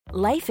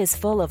Life is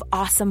full of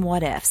awesome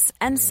what-ifs,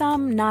 and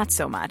some not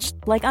so much,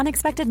 like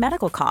unexpected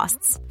medical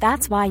costs.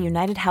 That's why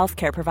United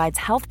Healthcare provides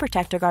Health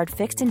Protector Guard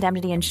fixed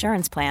indemnity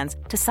insurance plans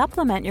to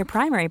supplement your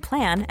primary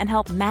plan and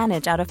help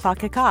manage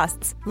out-of-pocket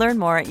costs. Learn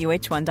more at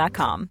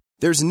uh1.com.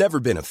 There's never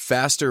been a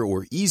faster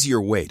or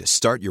easier way to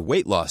start your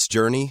weight loss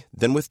journey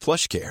than with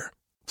PlushCare.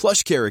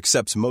 PlushCare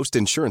accepts most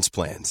insurance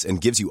plans and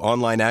gives you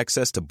online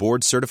access to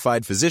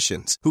board-certified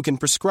physicians who can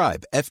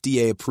prescribe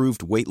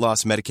FDA-approved weight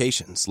loss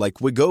medications like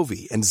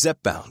Wegovy and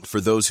Zepbound for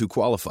those who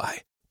qualify.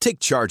 Take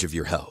charge of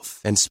your health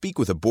and speak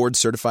with a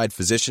board-certified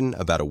physician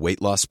about a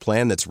weight loss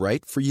plan that's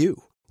right for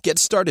you. Get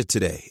started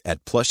today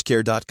at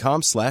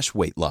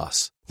plushcare.com/weight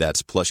loss.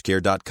 That's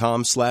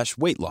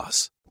plushcare.com/weight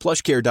loss.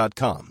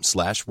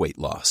 plushcare.com/weight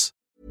loss.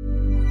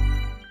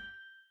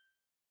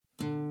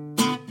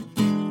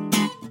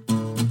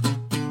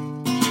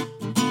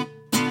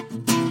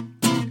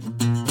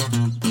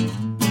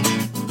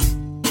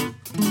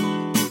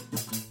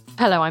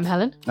 Hello, I'm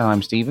Helen. And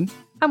I'm Stephen.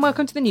 And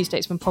welcome to the New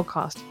Statesman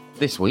podcast.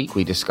 This week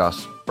we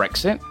discuss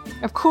Brexit.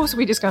 Of course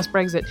we discuss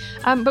Brexit,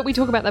 but we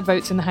talk about the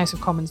votes in the House of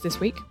Commons this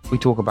week. We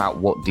talk about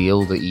what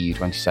deal the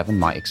EU27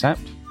 might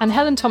accept. And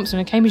Helen Thompson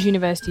of Cambridge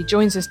University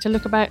joins us to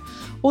look about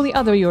all the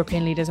other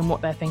European leaders and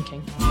what they're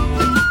thinking.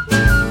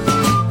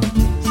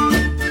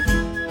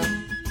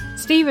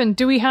 Stephen,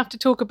 do we have to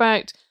talk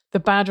about the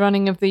bad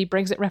running of the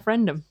Brexit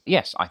referendum?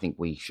 Yes, I think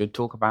we should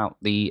talk about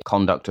the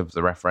conduct of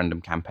the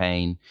referendum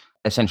campaign.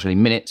 Essentially,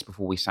 minutes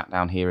before we sat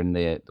down here in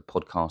the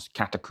podcast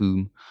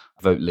catacomb,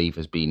 Vote Leave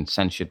has been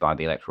censured by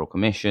the Electoral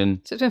Commission.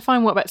 So it's been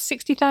fined, what, about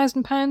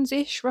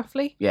 £60,000-ish,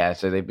 roughly? Yeah,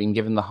 so they've been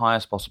given the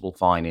highest possible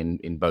fine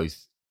in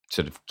both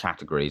sort of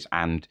categories.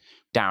 And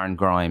Darren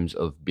Grimes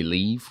of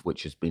Believe,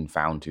 which has been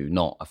found to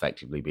not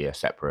effectively be a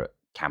separate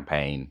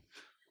campaign,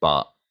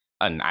 but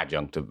an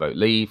adjunct of Vote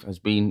Leave, has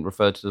been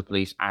referred to the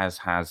police, as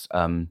has...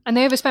 and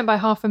they overspent by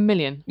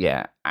 $500,000.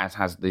 Yeah, as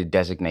has the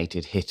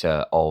designated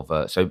hitter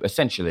of... so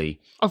essentially...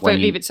 Of Vote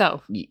Leave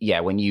itself? Yeah,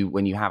 when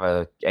you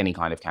have any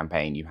kind of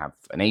campaign, you have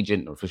an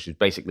agent or officials.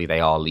 Basically, they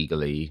are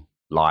legally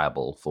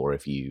liable for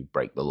if you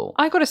break the law.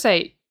 I got to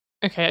say...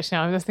 Okay, actually,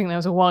 I think that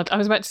was I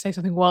was about to say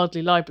something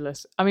wildly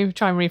libelous. I mean,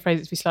 try and rephrase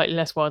it to be slightly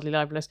less wildly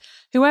libelous.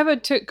 Whoever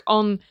took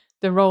on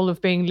the role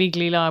of being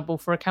legally liable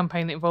for a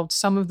campaign that involved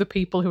some of the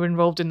people who were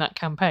involved in that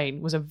campaign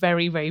was a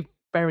very, very,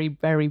 very,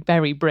 very,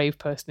 very brave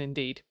person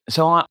indeed.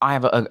 So I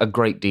have a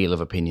great deal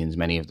of opinions,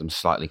 many of them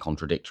slightly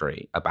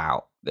contradictory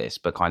about this,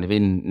 but kind of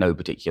in no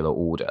particular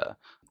order.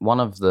 One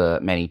of the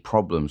many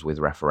problems with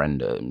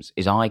referendums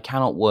is I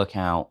cannot work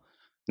out.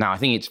 Now, I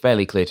think it's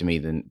fairly clear to me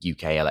that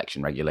UK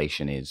election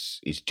regulation is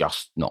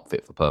just not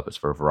fit for purpose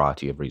for a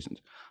variety of reasons.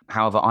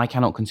 However, I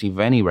cannot conceive of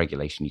any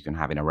regulation you can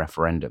have in a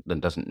referendum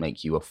that doesn't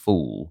make you a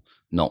fool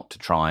not to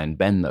try and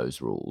bend those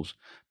rules.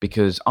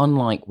 Because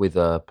unlike with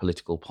a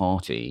political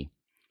party,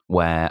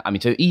 where, I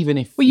mean, so even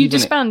if... Well, you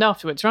disband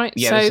afterwards, right?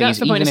 Yeah, so that's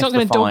the point. It's not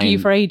going to dog you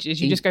for ages.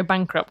 You just go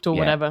bankrupt or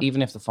whatever.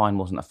 Even if the fine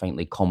wasn't a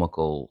faintly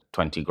comical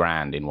 20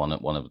 grand in one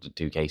of the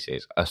two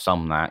cases, a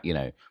sum that,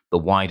 the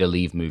wider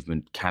Leave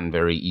movement can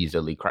very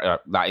easily...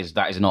 that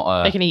is not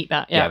a... They can eat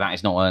that, yeah. That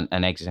is not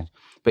an existential...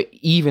 But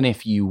even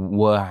if you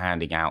were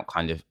handing out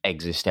kind of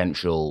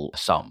existential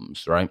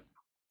sums, right?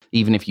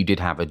 Even if you did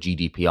have a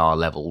GDPR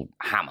level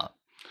hammer,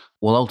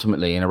 well,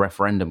 ultimately in a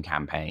referendum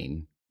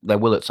campaign, there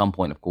will at some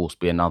point, of course,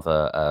 be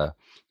another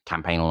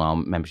campaign on our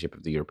membership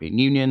of the European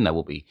Union. There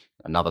will be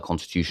another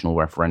constitutional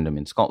referendum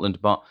in Scotland,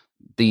 but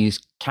these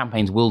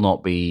campaigns will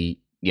not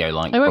be,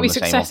 like... They won't be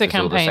successor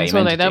campaigns,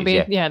 will they?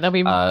 There'll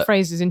be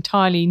phrases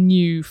entirely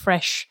new,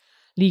 fresh,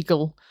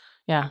 legal...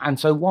 Yeah. And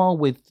so while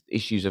with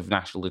issues of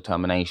national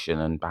determination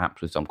and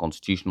perhaps with some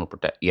constitutional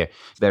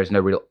there is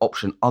no real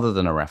option other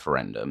than a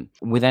referendum,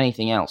 with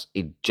anything else,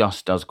 it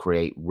just does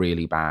create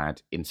really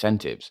bad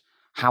incentives.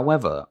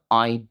 However,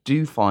 I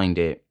do find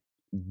it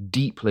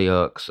deeply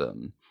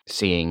irksome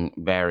seeing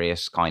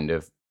various kind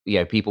of,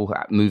 people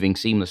moving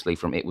seamlessly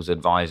from it was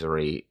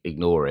advisory,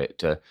 ignore it,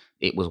 to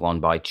it was won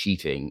by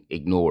cheating,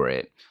 ignore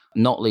it.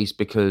 Not least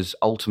because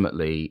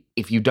ultimately,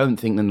 if you don't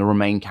think that the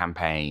Remain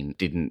campaign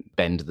didn't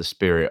bend the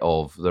spirit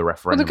of the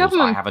referendum,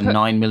 I have a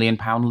 £9 million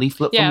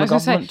leaflet from the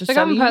government to sell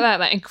you. The government put out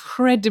that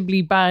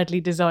incredibly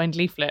badly designed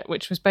leaflet,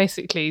 which was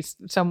basically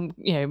some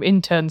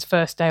intern's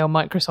first day on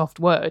Microsoft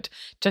Word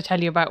to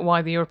tell you about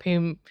why the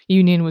European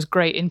Union was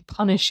great in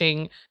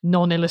punishing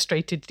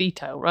non-illustrated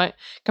detail, right?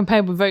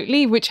 Compared with Vote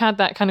Leave, which had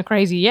that kind of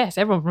crazy, yes,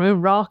 everyone from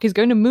Iraq is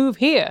going to move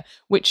here,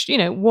 which,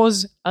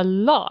 was a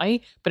lie,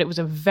 but it was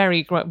a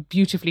very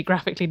beautifully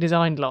graphically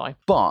designed lie.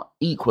 But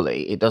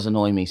equally, it does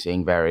annoy me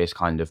seeing various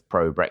kind of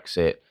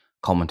pro-Brexit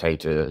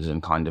commentators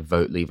and kind of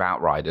Vote Leave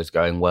outriders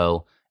going,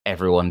 well,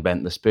 everyone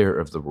bent the spirit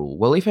of the rule.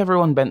 Well, if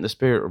everyone bent the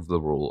spirit of the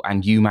rule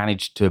and you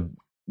managed to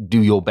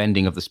do your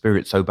bending of the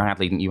spirit so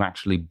badly that you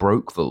actually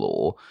broke the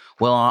law,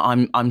 well,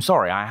 I'm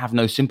sorry, I have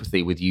no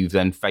sympathy with you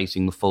then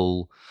facing the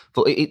full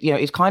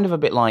it's kind of a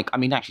bit like, I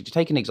mean, actually, to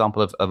take an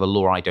example of a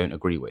law I don't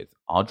agree with,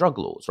 are drug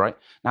laws, right?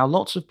 Now,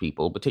 lots of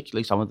people,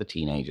 particularly some of the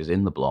teenagers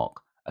in the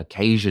bloc,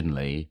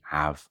 occasionally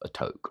have a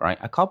toke, right?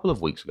 A couple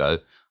of weeks ago,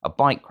 A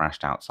bike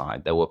crashed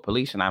outside. There were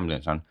police and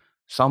ambulance, and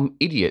some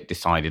idiot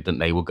decided that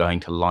they were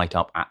going to light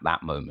up at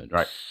that moment,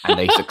 right? And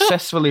they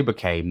successfully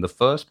became the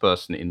first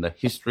person in the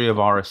history of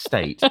our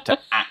estate to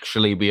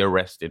actually be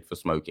arrested for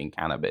smoking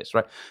cannabis,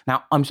 right?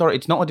 Now, I'm sorry,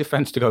 it's not a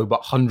defense to go,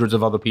 but hundreds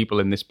of other people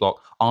in this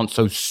block aren't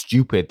so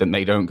stupid that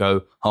they don't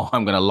go, oh,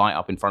 I'm going to light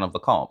up in front of the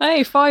cops.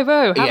 Hey,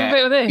 5-0, have a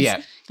bit of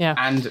this. Yeah.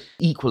 And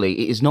equally,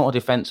 it is not a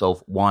defense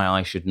of why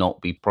I should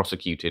not be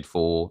prosecuted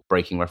for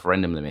breaking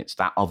referendum limits,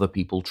 that other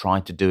people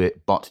tried to do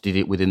it, but did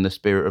it within the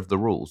spirit of the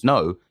rules.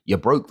 No, you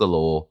broke the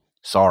law.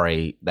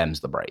 Sorry,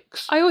 them's the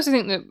breaks. I also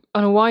think that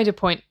on a wider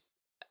point,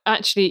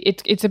 actually,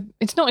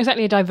 it's not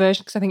exactly a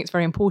diversion because I think it's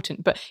very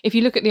important. But if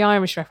you look at the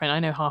Irish referendum, I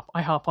know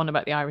I harp on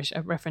about the Irish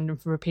referendum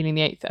for repealing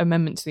the Eighth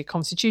Amendment to the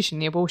Constitution,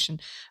 the abortion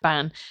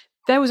ban.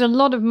 There was a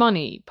lot of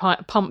money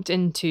pumped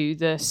into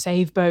the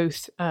Save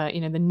Both,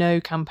 the No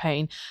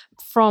campaign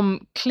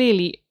from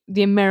clearly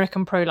the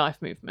American pro-life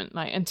movement.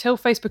 Like until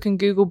Facebook and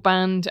Google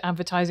banned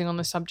advertising on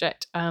the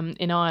subject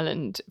in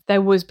Ireland, there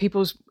was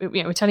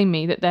were telling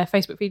me that their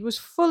Facebook feed was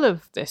full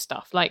of this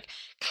stuff. Like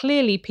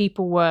clearly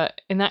people were,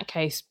 in that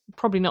case,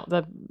 probably not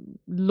the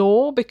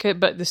law,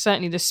 but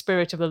certainly the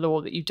spirit of the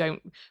law that you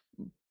don't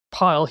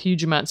pile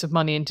huge amounts of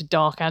money into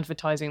dark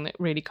advertising that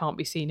really can't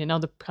be seen in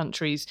other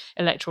countries'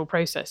 electoral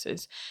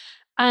processes.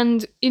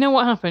 And you know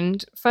what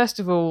happened? First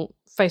of all,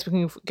 Facebook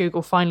and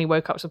Google finally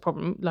woke up to the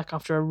problem, like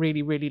after a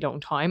really, really long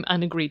time,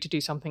 and agreed to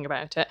do something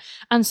about it.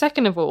 And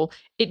second of all,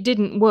 it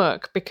didn't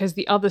work because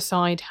the other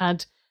side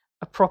had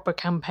a proper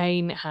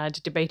campaign,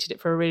 had debated it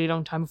for a really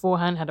long time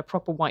beforehand, had a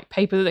proper white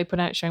paper that they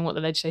put out showing what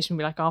the legislation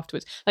would be like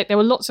afterwards. Like there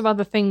were lots of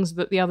other things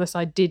that the other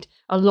side did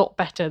a lot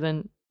better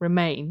than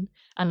Remain,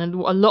 and a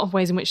lot of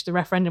ways in which the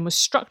referendum was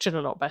structured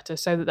a lot better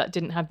so that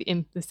didn't have the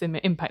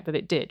impact that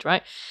it did,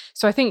 right?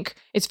 So I think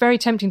it's very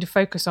tempting to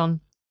focus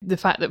on the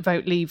fact that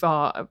Vote Leave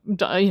have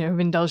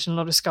indulged in a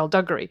lot of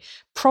skullduggery.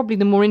 Probably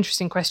the more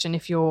interesting question,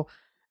 if you're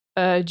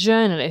a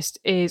journalist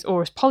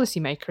or as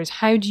policymaker, is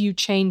how do you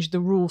change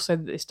the rule so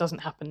that this doesn't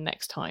happen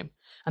next time?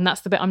 And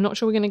that's the bit I'm not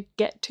sure we're going to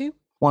get to.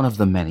 One of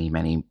the many,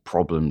 many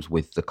problems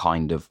with the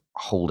kind of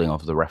holding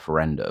of the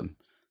referendum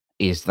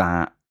is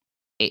that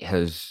it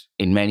has,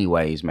 in many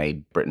ways,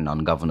 made Britain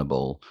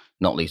ungovernable,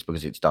 not least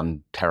because it's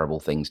done terrible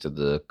things to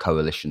the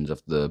coalitions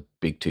of the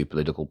big two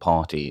political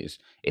parties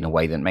in a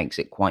way that makes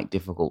it quite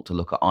difficult to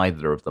look at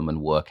either of them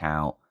and work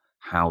out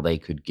how they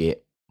could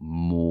get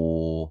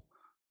more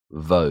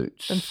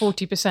votes. Than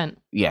 40%.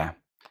 Yeah.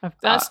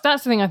 That's the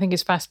thing I think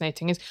is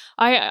fascinating. Is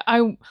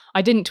I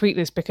didn't tweet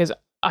this because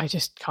I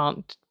just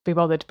can't be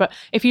bothered. But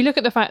if you look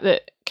at the fact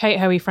that Kate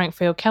Hoey, Frank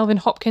Field, Kelvin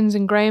Hopkins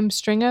and Graham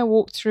Stringer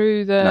walked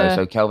through the... No,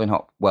 so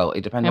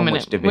it depends on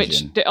which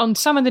division. On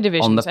some of the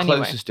divisions, on the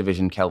closest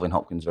division, Kelvin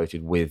Hopkins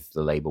voted with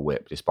the Labour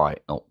whip,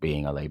 despite not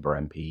being a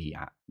Labour MP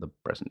at the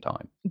present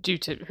time. Due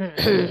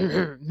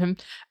to...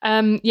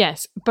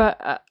 yes,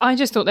 but I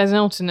just thought there's an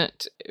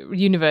alternate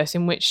universe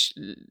in which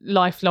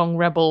lifelong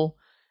rebel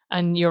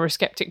and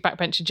Eurosceptic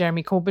backbencher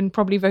Jeremy Corbyn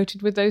probably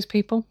voted with those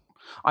people.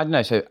 I don't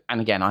know. So, and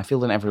again, I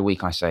feel that every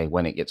week I say,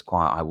 when it gets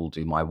quiet, I will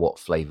do my what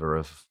flavour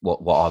of what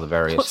are the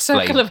various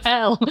circle of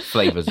hell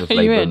flavours of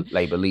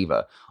Labour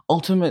leaver.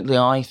 Ultimately,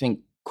 I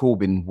think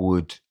Corbyn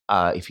would,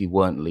 if he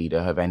weren't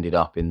leader, have ended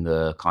up in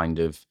the kind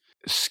of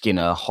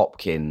Skinner,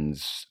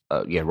 Hopkins,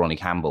 Ronnie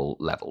Campbell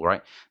level,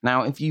 right?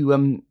 Now, if you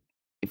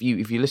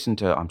listen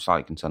to, I'm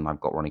slightly concerned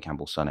I've got Ronnie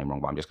Campbell's surname wrong,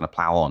 but I'm just going to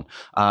plough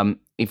on.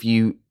 If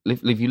you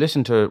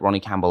listen to Ronnie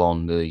Campbell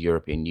on the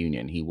European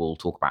Union, he will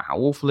talk about how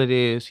awful it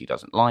is. He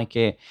doesn't like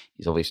it.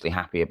 He's obviously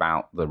happy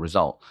about the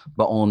result.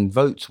 But on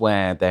votes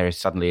where there is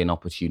suddenly an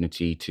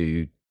opportunity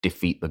to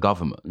defeat the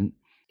government,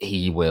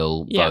 he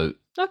will vote.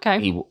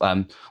 Okay.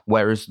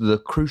 Whereas the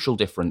crucial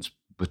difference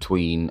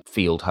between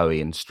Field,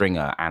 Hoey, and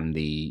Stringer and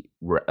you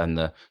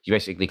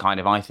basically kind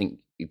of, I think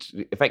it's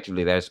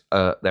effectively there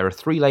are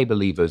three Labour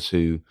leavers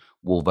who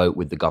will vote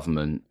with the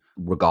government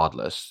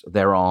regardless.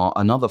 There are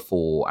another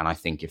four, and I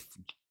think if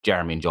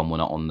Jeremy and John were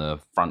not on the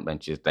front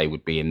benches, they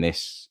would be in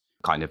this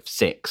kind of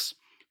six,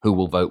 who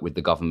will vote with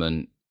the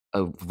government,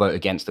 vote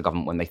against the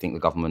government when they think the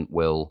government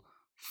will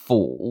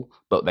fall,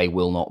 but they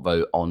will not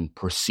vote on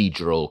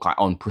procedural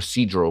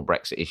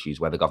Brexit issues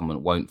where the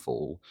government won't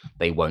fall.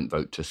 They won't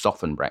vote to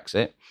soften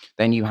Brexit.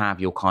 Then you have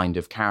your kind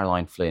of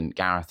Caroline Flint,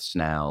 Gareth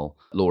Snell,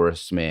 Laura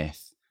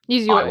Smith.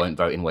 I won't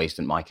vote in ways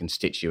that my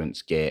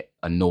constituents get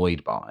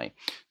annoyed by.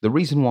 The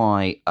reason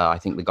why I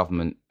think the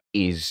government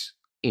is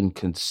in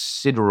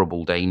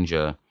considerable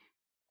danger,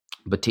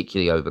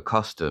 particularly over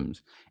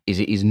customs, is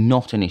it is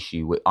not an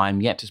issue.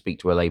 I'm yet to speak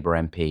to a Labour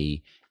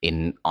MP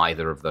in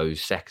either of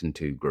those second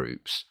two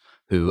groups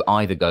who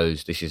either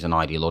goes, this is an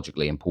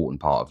ideologically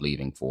important part of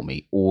leaving for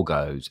me, or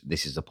goes,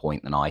 this is a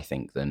point that I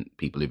think that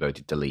people who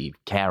voted to leave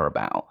care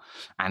about.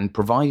 And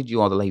provided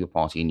you are the Labour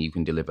Party and you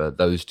can deliver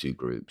those two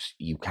groups,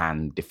 you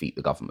can defeat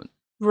the government.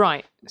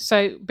 Right.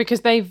 So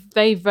because they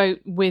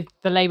vote with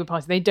the Labour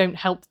Party, they don't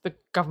help the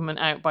government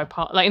out by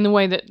like in the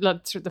way that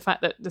the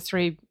fact that the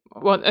three,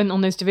 and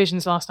on those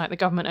divisions last night, the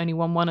government only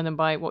won one of them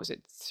by,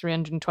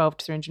 312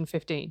 to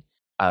 315.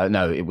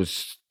 No, it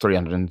was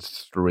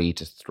 303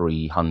 to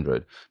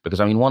 300. Because,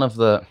 I mean, one of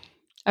the...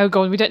 Oh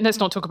God, let's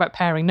not talk about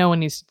pairing. No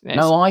one needs.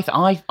 No,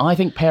 I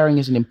think pairing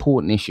is an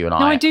important issue, and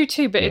I do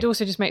too. But it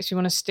also just makes me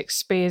want to stick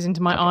spears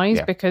into my eyes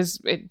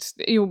because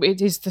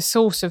it is the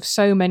source of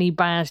so many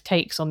bad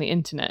takes on the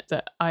internet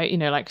that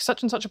like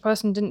such and such a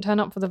person didn't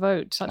turn up for the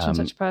vote, such and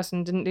such a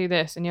person didn't do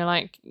this, and you're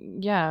like,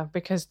 yeah,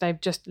 because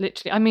they've just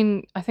literally. I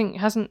mean, I think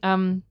hasn't.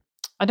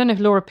 I don't know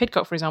if Laura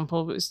Pidcock, for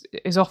example,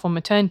 is off on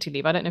maternity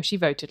leave. I don't know if she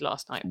voted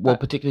last night. Well,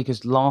 particularly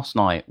because last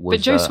night was...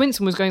 But Jo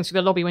Swinson was going through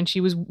the lobby when she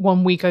was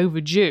 1 week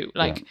overdue.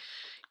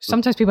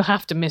 Sometimes people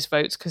have to miss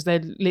votes because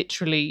they're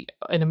literally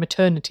in a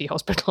maternity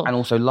hospital. And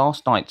also,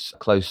 last night's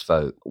close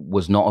vote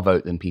was not a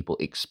vote that people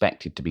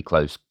expected to be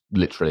close,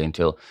 literally,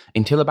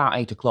 until about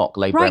 8 o'clock.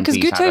 Labour right, because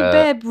MPs Guto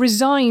Bebb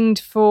resigned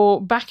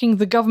for backing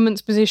the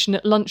government's position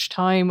at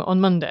lunchtime on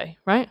Monday,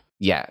 right?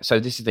 Yeah, so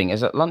this is the thing.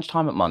 Is at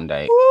lunchtime at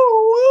Monday...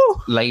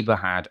 Labour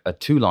had a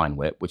 2-line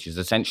whip, which is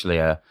essentially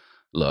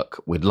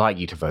look, we'd like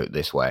you to vote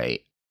this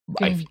way.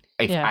 But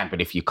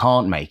if you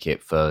can't make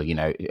it for,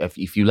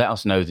 if you let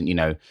us know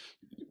that,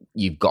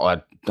 you've got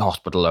a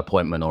hospital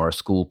appointment or a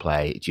school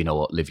play, do you know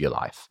what, live your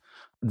life.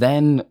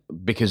 Then,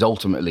 because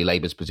ultimately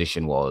Labour's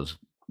position was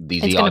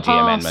these ERG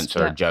amendments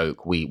are a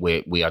joke,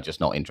 we are just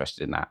not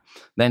interested in that.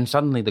 Then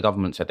suddenly the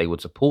government said they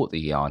would support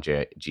the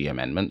ERG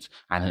amendments,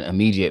 and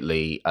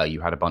immediately you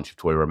had a bunch of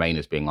Tory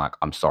Remainers being like,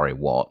 I'm sorry,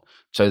 what?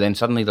 So then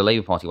suddenly the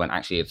Labour Party went,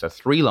 actually, it's a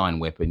 3-line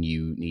whip and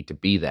you need to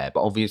be there.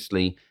 But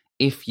obviously,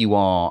 if you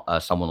are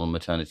someone on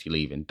maternity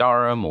leave in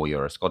Durham, or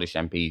you're a Scottish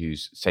MP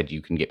who's said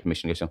you can get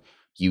permission to go somewhere,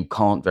 you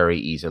can't very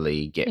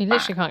easily get back. You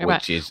literally can't get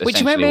back. Which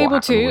you won't be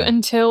able to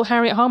until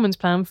Harriet Harman's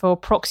plan for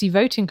proxy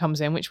voting comes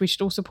in, which we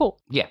should all support.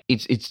 Yeah,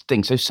 it's the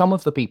thing. So some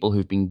of the people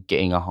who've been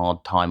getting a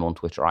hard time on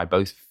Twitter, I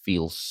both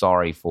feel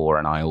sorry for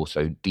and I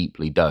also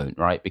deeply don't,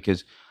 right?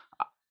 Because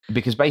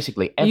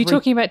basically... Are you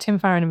talking about Tim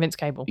Farron and Vince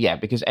Cable? Yeah,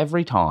 because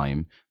every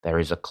time there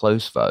is a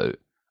close vote,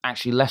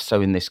 actually less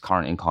so in this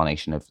current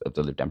incarnation of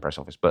the Lib Dem press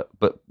office, but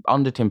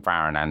under Tim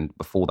Farron and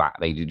before that,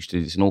 they used to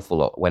do this an awful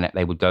lot when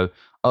they would go,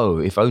 oh,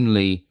 if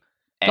only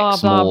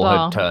X more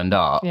had turned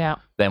up,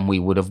 then we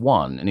would have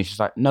won. And it's just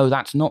like, no,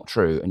 that's not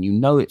true. And you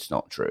know it's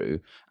not true.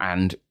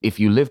 And if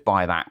you live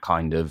by that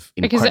kind of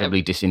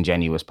incredibly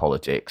disingenuous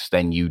politics,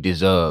 then you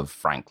deserve,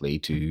 frankly,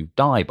 to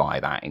die by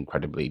that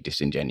incredibly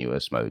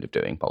disingenuous mode of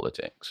doing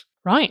politics.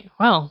 Right.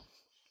 Well,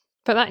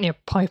 put that in your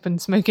pipe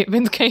and smoke it,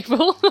 Vince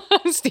Cable.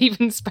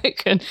 Stephen's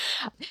spoken.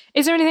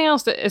 Is there anything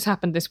else that has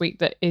happened this week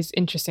that is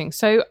interesting?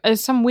 So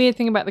there's some weird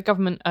thing about the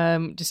government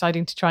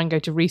deciding to try and go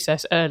to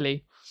recess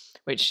early,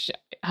 which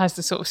has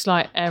the sort of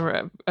slight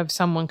error of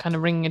someone kind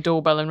of ringing a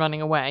doorbell and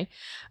running away.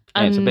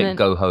 Yeah, it's a bit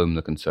go home,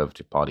 the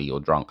Conservative Party,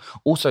 you're drunk.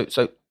 Also,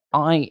 so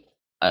I,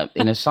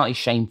 in a slightly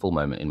shameful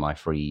moment in my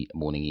free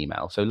morning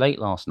email, so late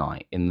last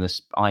night, in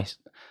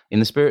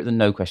the spirit that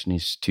no question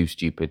is too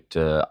stupid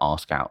to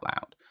ask out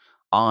loud,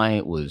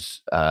 I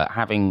was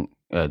having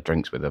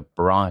drinks with a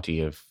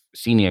variety of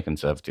senior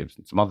Conservatives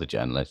and some other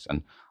journalists,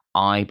 and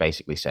I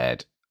basically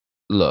said,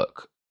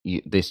 look,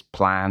 this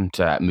plan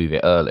to move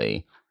it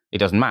early, it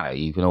doesn't matter.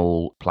 You can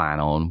all plan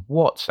on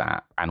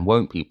WhatsApp, and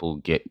won't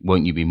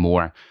you be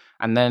more?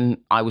 And then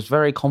I was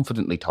very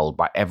confidently told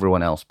by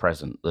everyone else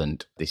present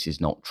that this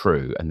is not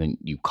true, and then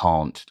you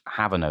can't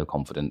have a no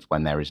confidence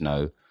when there is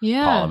no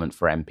Parliament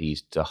for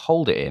MPs to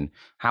hold it in.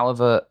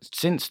 However,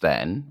 since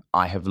then,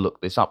 I have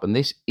looked this up, and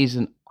this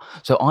isn't...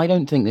 So I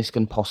don't think this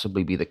can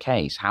possibly be the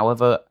case.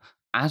 However,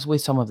 as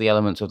with some of the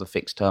elements of the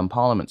Fixed Term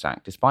Parliaments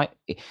Act, despite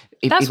if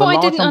a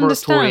large number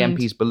of Tory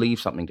MPs believe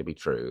something to be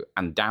true,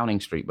 and Downing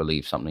Street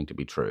believes something to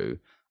be true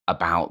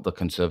about the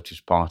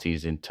Conservative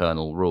Party's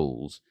internal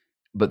rules,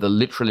 but the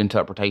literal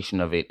interpretation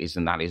of it is,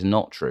 and that is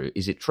not true.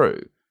 Is it true?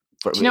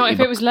 Do you know what, if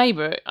it was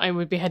Labour, I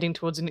would be heading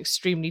towards an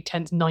extremely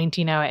tense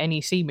 19-hour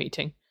NEC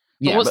meeting.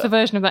 But what's the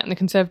version of that in the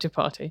Conservative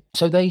Party?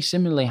 So they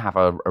similarly have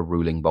a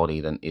ruling body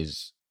that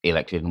is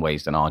elected in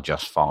ways that are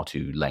just far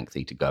too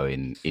lengthy to go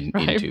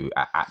into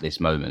at this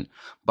moment.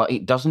 But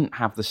it doesn't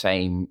have the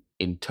same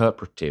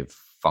interpretive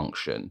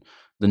function.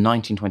 The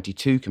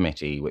 1922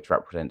 committee, which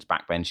represents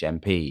backbench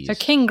MPs. So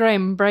King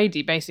Graham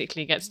Brady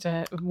basically gets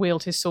to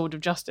wield his sword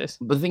of justice.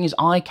 But the thing is,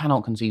 I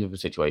cannot conceive of a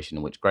situation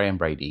in which Graham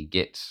Brady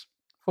gets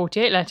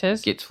 48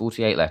 letters. Gets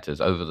 48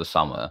 letters over the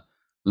summer,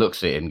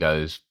 looks at it and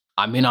goes,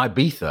 I'm in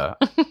Ibiza.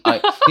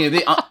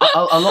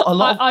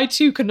 I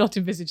too cannot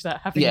envisage that,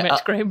 having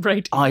met Graham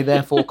Brady. I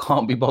therefore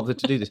can't be bothered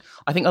to do this.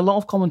 I think a lot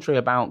of commentary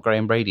about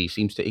Graham Brady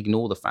seems to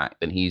ignore the fact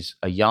that he's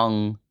a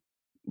young,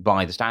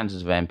 by the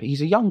standards of MP,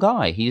 he's a young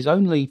guy.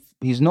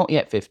 He's not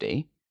yet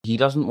 50. He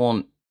doesn't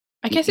want...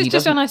 I guess it's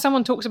just when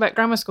someone talks about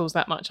grammar schools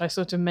that much, I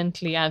sort of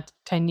mentally add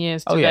 10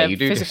 years to their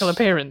physical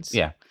appearance.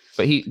 Yeah.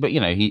 But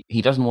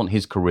he doesn't want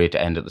his career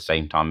to end at the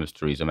same time as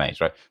Theresa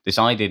May's, right? This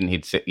I didn't.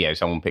 He'd sit.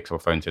 Someone picks up a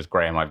phone and says,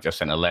 "Graham, I've just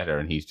sent a letter,"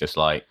 and he's just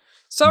like,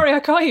 "Sorry, I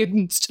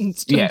can't."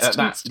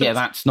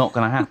 That's not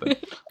going to happen.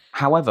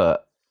 However,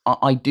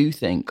 I do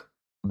think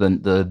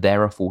the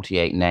there are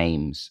 48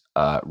 names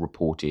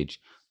reportage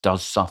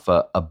does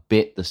suffer a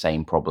bit the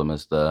same problem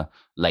as the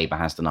Labour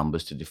has the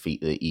numbers to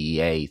defeat the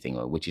EEA thing,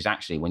 which is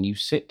actually when you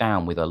sit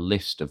down with a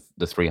list of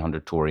the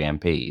 300 Tory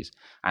MPs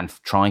and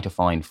try to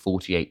find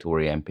 48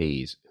 Tory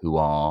MPs who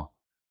are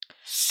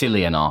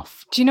silly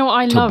enough Do you know what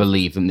I to loved?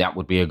 believe that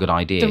would be a good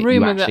idea. The You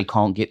rumour actually that-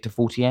 can't get to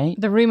 48.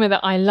 The rumour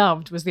that I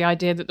loved was the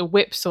idea that the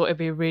whips thought it'd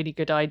be a really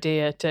good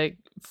idea to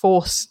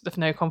force the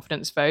no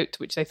confidence vote,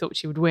 which they thought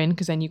she would win,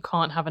 because then you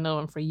can't have another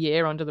one for a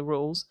year under the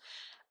rules.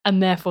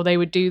 And therefore they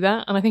would do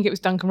that. And I think it was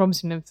Duncan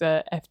Robinson of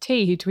the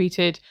FT who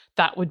tweeted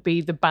that would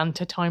be the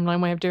banter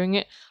timeline way of doing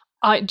it.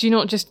 Do you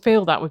not just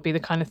feel that would be the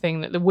kind of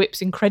thing that the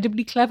whip's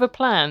incredibly clever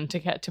plan to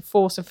get to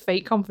force a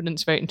fake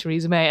confidence vote in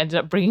Theresa May ended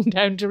up bringing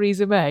down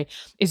Theresa May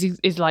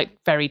is like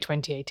very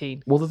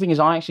 2018. Well, the thing is,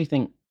 I actually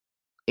think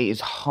it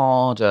is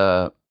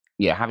harder.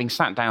 Yeah, having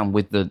sat down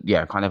with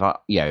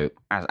the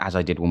as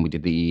I did when we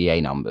did the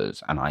EEA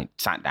numbers, and I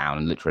sat down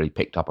and literally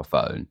picked up a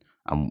phone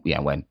and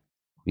went.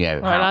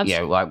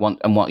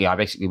 I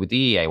basically with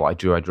the EEA, what I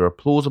drew a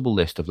plausible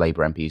list of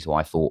Labour MPs who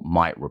I thought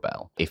might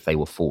rebel if they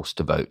were forced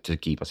to vote to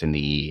keep us in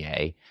the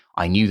EEA.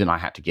 I knew that I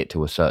had to get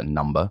to a certain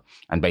number,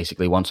 and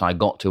basically once I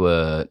got to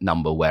a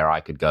number where I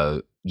could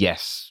go,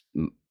 yes,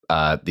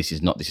 this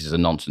is a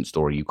nonsense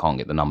story. You can't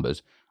get the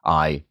numbers.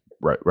 I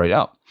wrote it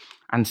up,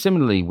 and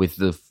similarly with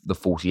the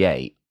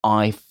 48,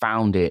 I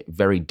found it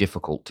very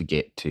difficult to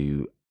get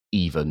to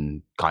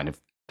even kind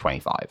of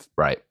 25,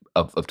 right?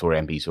 Of Tory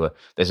MPs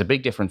there's a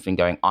big difference in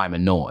going, I'm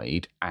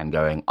annoyed, and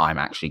going, I'm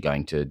actually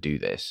going to do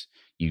this.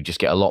 You just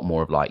get a lot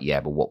more of like,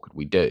 yeah, but what could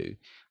we do?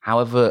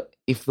 However,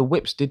 if the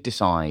whips did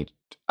decide,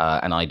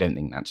 and I don't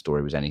think that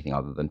story was anything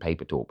other than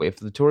paper talk, but if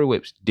the Tory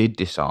whips did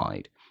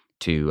decide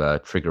to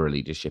trigger a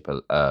leadership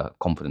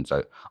confidence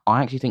vote,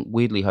 I actually think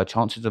weirdly her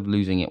chances of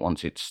losing it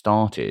once it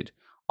started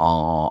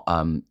are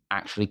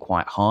actually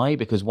quite high,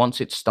 because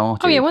once it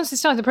started... Oh yeah, once it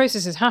started, the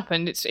process has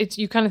happened. It's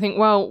you kind of think,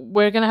 well,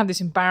 we're going to have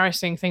this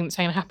embarrassing thing that's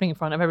happening in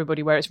front of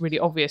everybody where it's really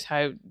obvious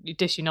how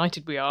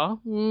disunited we are.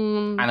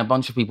 And a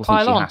bunch of people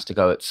think she has to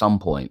go at some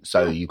point.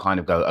 So you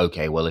kind of go,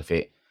 okay, well, if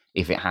it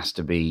has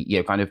to be,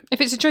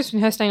 if it's a choice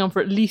between her staying on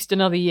for at least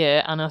another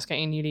year and us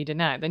getting a new leader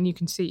now, then you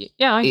can see it.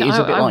 Yeah, it is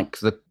a bit like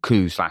the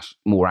coup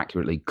 / more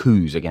accurately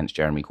coups against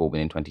Jeremy Corbyn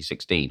in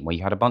 2016, where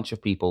you had a bunch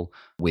of people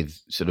with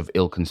sort of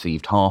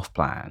ill-conceived half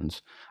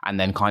plans, and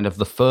then kind of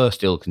the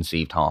first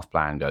ill-conceived half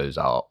plan goes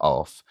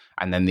off,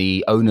 and then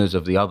the owners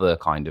of the other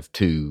kind of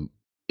two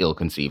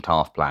ill-conceived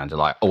half plans are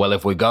like, oh, well,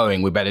 if we're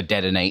going, we better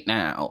detonate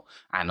now.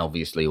 And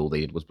obviously all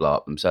they did was blow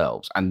up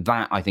themselves. And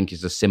that, I think,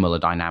 is a similar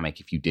dynamic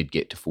if you did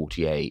get to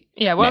 48.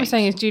 Yeah, what I'm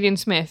saying is, Julian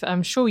Smith,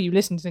 I'm sure you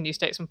listened to the New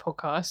Statesman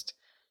podcast.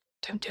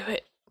 Don't do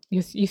it.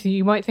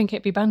 You might think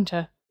it'd be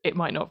banter. It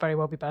might not very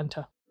well be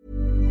banter.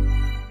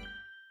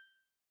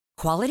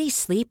 Quality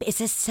sleep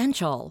is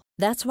essential.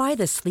 That's why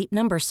the Sleep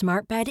Number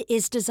Smart Bed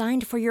is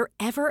designed for your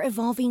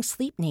ever-evolving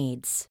sleep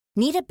needs.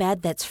 Need a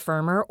bed that's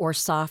firmer or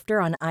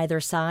softer on either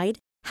side?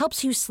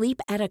 Helps you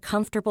sleep at a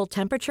comfortable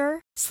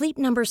temperature? Sleep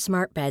Number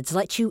Smart Beds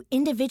let you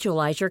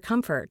individualize your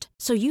comfort,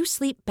 so you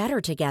sleep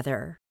better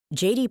together.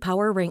 J.D.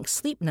 Power ranks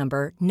Sleep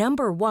Number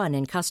number 1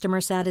 in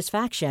customer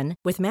satisfaction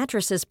with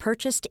mattresses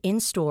purchased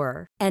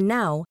in-store. And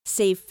now,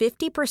 save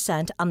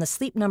 50% on the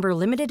Sleep Number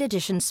Limited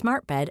Edition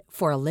Smart Bed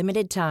for a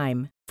limited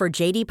time. For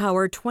J.D.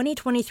 Power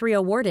 2023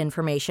 award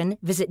information,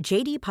 visit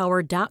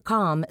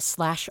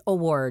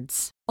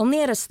jdpower.com/awards.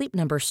 Only at a Sleep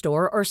Number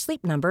store or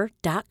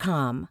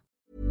sleepnumber.com.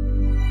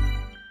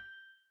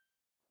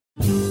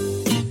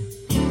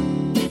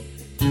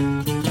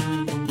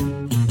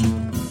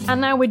 And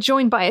now we're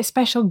joined by a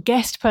special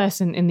guest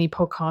person in the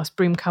podcast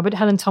Broom Cupboard,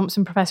 Helen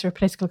Thompson, Professor of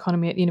Political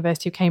Economy at the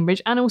University of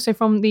Cambridge, and also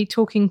from the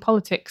Talking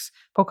Politics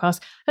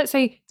podcast. Let's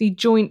say the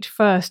joint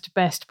first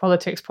best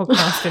politics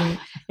podcast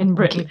in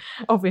Britain,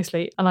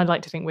 obviously. And I'd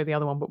like to think we're the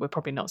other one, but we're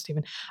probably not,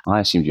 Stephen. I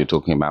assumed you were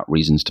talking about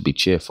reasons to be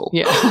cheerful.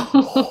 Yeah.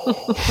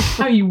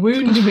 How you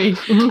wound me.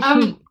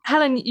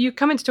 Helen, you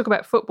come in to talk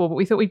about football, but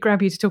we thought we'd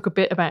grab you to talk a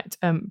bit about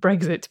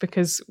Brexit,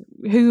 because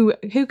who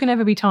can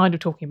ever be tired of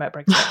talking about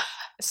Brexit?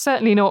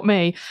 Certainly not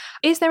me.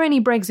 Is there any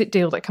Brexit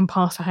deal that can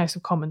pass the House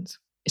of Commons?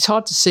 It's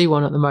hard to see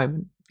one at the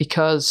moment,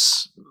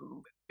 because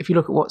if you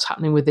look at what's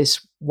happening with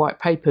this white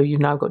paper, you've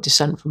now got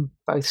dissent from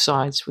both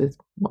sides with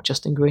what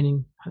Justin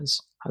Greening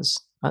has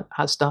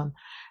done.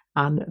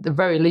 And at the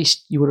very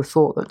least, you would have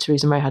thought that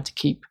Theresa May had to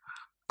keep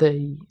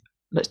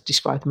let's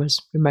describe them as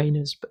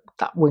Remainers, but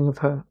that wing of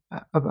her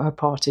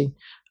party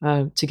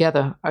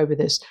together over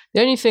this.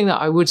 The only thing that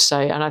I would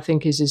say, and I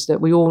think is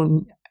that we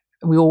all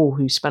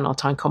who spend our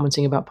time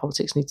commenting about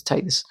politics need to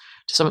take this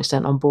to some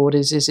extent on board,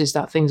 is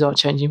that things are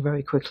changing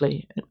very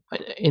quickly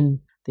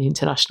in the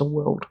international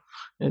world.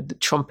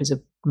 That Trump is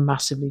a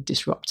massively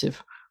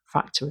disruptive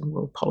factor in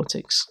world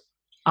politics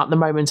at the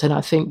moment, and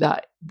I think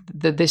that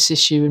this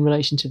issue in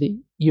relation to the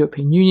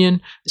European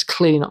Union has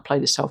clearly not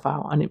played itself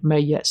out, and it may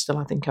yet still,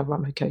 I think, have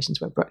ramifications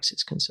where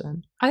Brexit's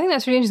concerned. I think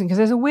that's really interesting, because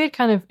there's a weird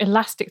kind of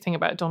elastic thing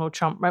about Donald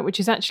Trump, right,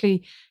 which is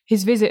actually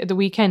his visit at the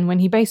weekend when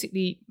he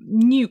basically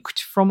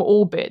nuked from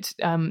orbit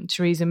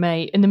Theresa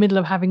May in the middle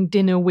of having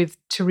dinner with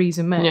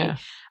Theresa May. Yeah.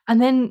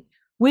 And then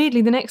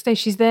weirdly, the next day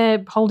she's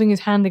there holding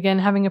his hand again,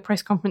 having a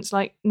press conference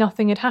like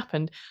nothing had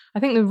happened. I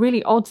think the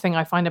really odd thing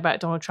I find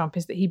about Donald Trump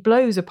is that he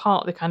blows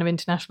apart the kind of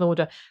international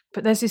order,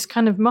 but there's this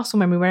kind of muscle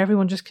memory where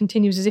everyone just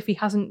continues as if he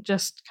hasn't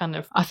just kind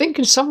of... I think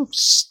in some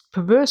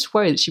perverse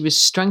way that she was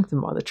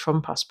strengthened by the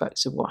Trump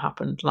aspects of what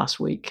happened last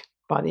week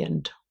by the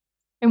end.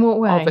 In what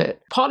way? Of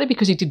it. Partly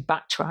because he did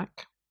backtrack,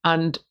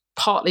 and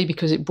partly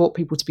because it brought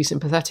people to be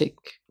sympathetic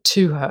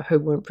to her who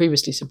weren't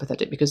previously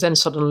sympathetic, because then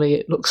suddenly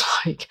it looks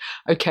like,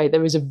 okay,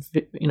 there is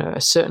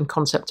a certain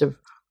concept of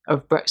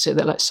Brexit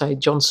that, let's say,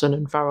 Johnson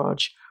and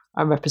Farage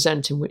are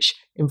representing, which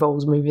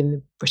involves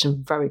moving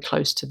Britain very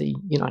close to the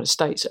United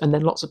States. And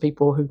then lots of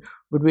people who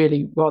would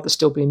really rather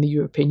still be in the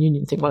European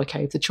Union think, well,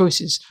 okay, if the choice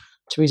is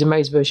Theresa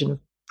May's version of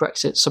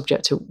Brexit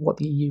subject to what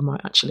the EU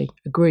might actually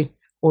agree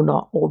or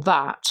not, or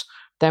that,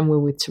 then we're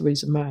with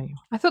Theresa May.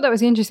 I thought that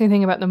was the interesting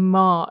thing about the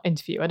Ma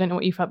interview. I don't know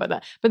what you felt about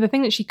that. But the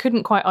thing that she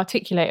couldn't quite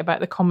articulate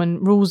about the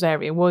common rules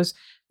area was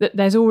that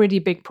there's already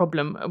a big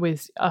problem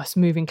with us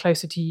moving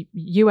closer to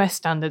US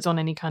standards on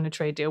any kind of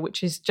trade deal,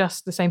 which is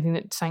just the same thing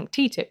that sank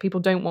TTIP. People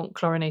don't want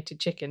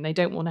chlorinated chicken. They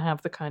don't want to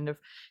have the kind of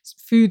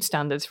food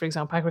standards, for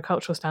example,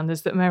 agricultural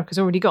standards that America's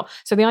already got.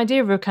 So the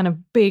idea of a kind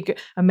of big,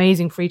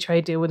 amazing free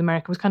trade deal with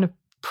America was kind of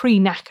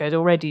pre-knackered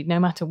already, no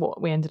matter where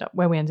we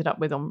ended up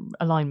with on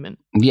alignment.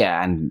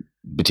 Yeah, and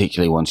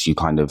particularly once you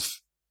kind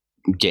of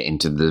get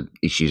into the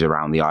issues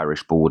around the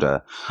Irish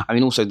border. I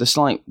mean, also the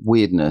slight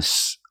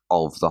weirdness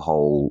of the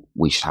whole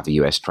we should have a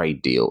US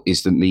trade deal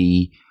is that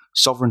the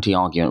sovereignty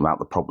argument about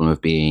the problem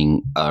of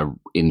being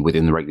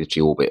within the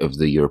regulatory orbit of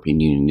the European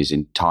Union is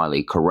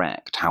entirely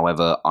correct.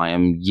 However, I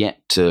am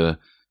yet to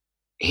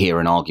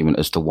hear an argument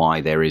as to why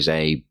there is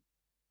a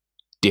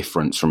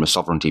difference from a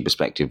sovereignty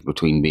perspective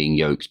between being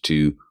yoked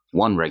to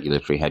one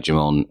regulatory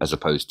hegemon as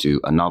opposed to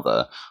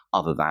another,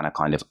 other than a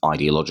kind of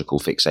ideological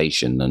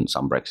fixation that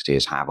some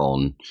Brexiteers have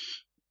on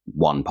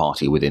one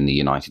party within the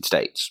United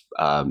States.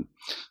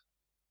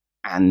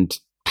 And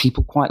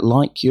people quite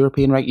like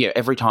European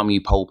every time you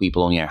poll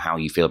people on how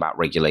you feel about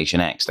Regulation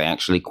X, they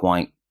actually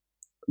quite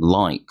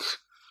like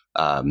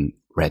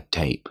red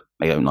tape.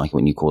 They don't like it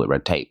when you call it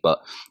red tape, but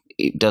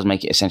it does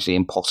make it essentially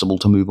impossible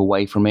to move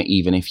away from it,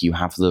 even if you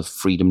have the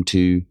freedom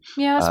to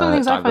that's one of the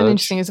things I find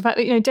interesting is the fact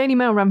that, Daily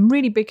Mail ran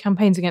really big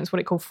campaigns against what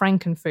it called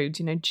frankenfoods,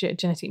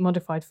 genetic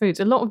modified foods.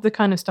 A lot of the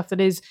kind of stuff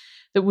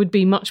that would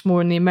be much more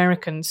in the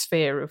American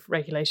sphere of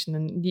regulation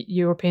than the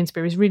European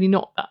sphere is really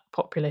not that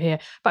popular here.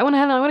 But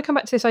Helen, I want to come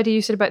back to this idea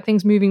you said about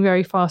things moving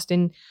very fast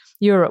in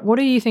Europe. What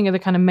do you think are the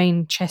kind of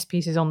main chess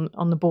pieces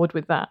on the board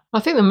with that? I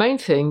think the main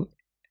thing,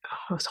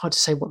 it's hard to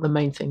say what the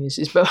main thing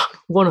is but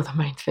one of the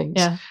main things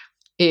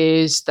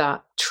is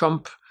that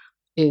Trump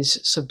is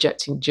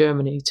subjecting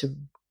Germany to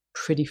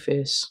pretty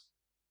fierce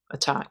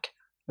attack.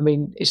 I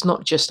mean, it's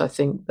not just, I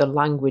think, the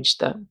language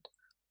that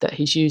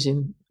he's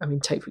using. I mean,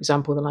 take, for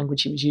example, the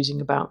language he was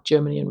using about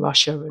Germany and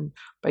Russia and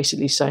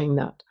basically saying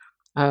that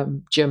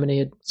Germany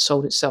had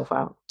sold itself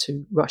out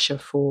to Russia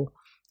for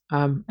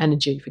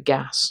energy, for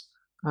gas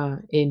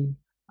in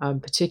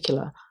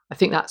particular. I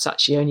think that's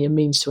actually only a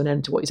means to an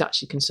end to what he's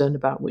actually concerned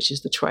about, which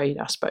is the trade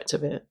aspect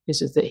of it,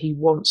 is that he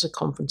wants a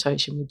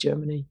confrontation with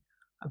Germany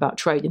about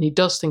trade. And he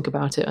does think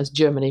about it as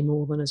Germany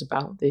more than as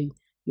about the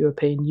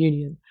European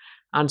Union.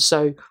 And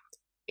so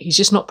he's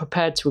just not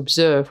prepared to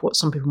observe what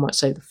some people might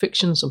say the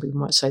fiction, some people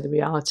might say the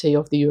reality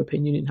of the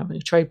European Union having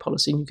a trade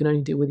policy, and you can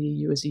only deal with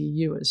the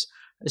EU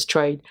as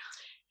trade.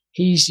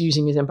 He's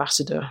using his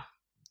ambassador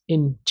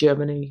in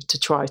Germany to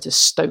try to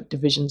stoke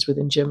divisions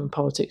within German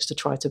politics, to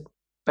try to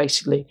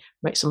basically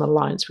make some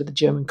alliance with the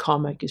German car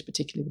makers,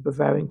 particularly the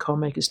Bavarian car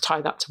makers,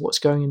 tie that to what's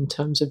going in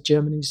terms of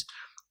Germany's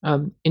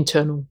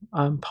internal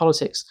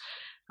politics.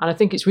 And I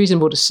think it's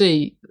reasonable to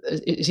see,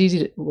 it's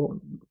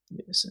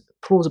it's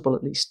plausible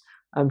at least,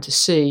 to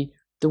see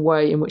the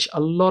way in which a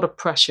lot of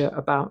pressure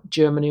about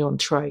Germany on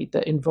trade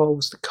that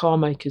involves the car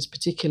makers,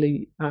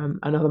 particularly,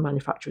 and other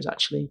manufacturers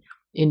actually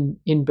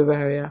in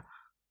Bavaria,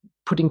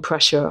 putting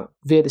pressure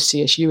via the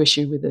CSU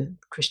issue with the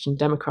Christian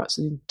Democrats,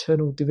 the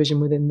internal division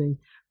within the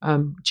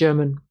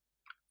German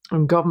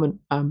government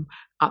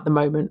at the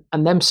moment,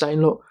 and them saying,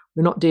 look,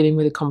 we're not dealing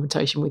with a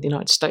confrontation with the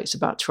United States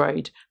about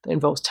trade that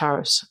involves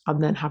tariffs,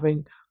 and then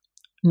having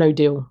no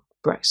deal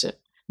Brexit.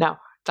 Now,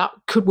 that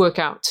could work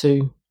out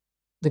to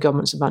the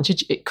government's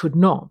advantage. It could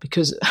not,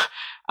 because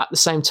at the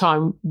same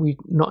time, we're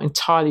not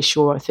entirely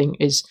sure, I think,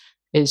 is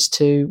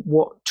to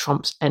what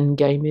Trump's end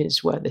game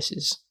is where this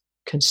is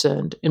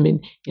concerned. I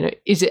mean,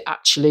 is it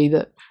actually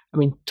that,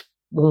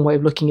 one way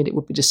of looking at it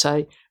would be to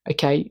say,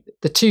 okay,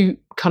 the two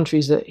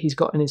countries that he's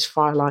got in his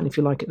fire line, if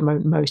you like, at the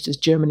moment most is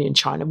Germany and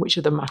China. Which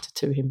of them matter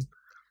to him?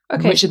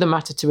 Okay. Which of them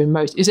matter to him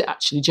most? Is it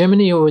actually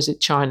Germany or is it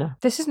China?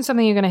 This isn't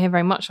something you're going to hear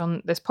very much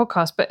on this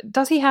podcast, but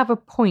does he have a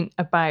point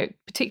about,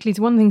 particularly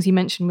one of the things he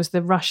mentioned was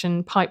the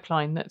Russian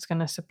pipeline that's going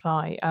to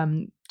supply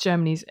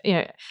Germany's,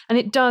 and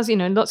it does,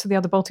 lots of the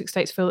other Baltic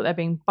states feel that they're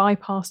being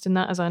bypassed in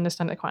that, as I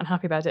understand it, they're quite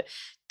unhappy about it.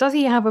 Does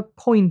he have a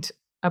point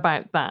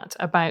about that,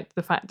 about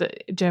the fact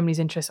that Germany's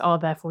interests are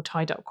therefore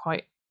tied up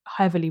quite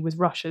heavily with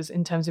Russia's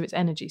in terms of its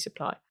energy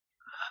supply?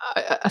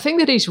 I think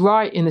that he's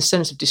right in the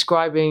sense of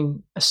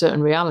describing a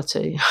certain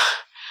reality.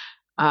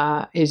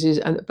 But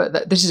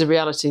this is a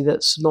reality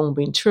that's long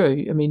been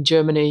true. I mean,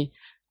 Germany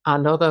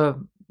and other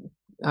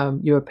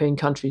European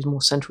countries,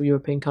 more Central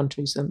European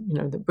countries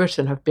than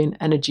Britain, have been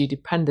energy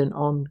dependent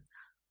on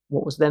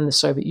what was then the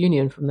Soviet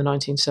Union from the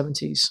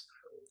 1970s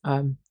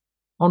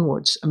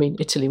onwards. I mean,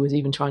 Italy was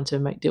even trying to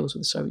make deals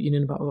with the Soviet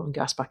Union about oil and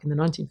gas back in the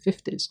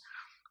 1950s.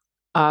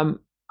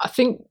 I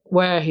think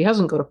where he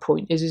hasn't got a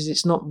point is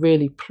it's not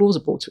really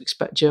plausible to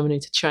expect Germany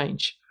to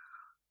change.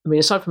 I mean,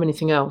 aside from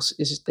anything else,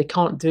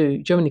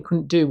 Germany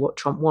couldn't do what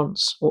Trump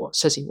wants, or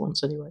says he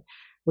wants anyway,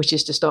 which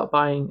is to start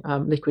buying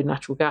liquid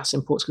natural gas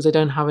imports, because they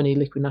don't have any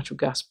liquid natural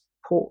gas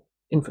port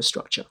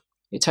infrastructure.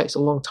 It takes a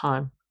long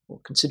time, or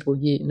considerable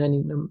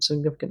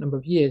significant number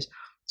of years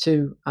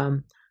to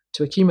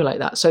accumulate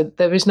that. So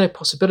there is no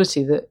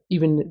possibility that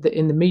even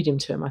in the medium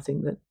term, I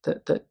think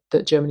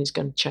that Germany is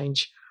going to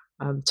change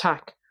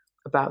tack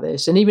about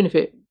this. And even if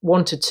it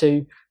wanted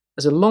to,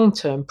 as a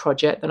long-term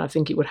project, then I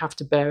think it would have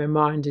to bear in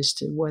mind as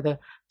to whether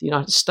the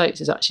United States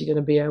is actually going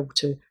to be able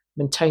to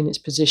maintain its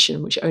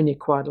position, which only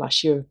acquired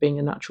last year, of being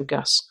a natural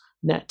gas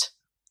net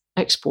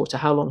exporter.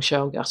 How long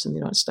shale gas in the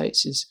United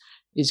States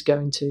is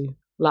going to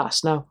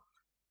last. Now,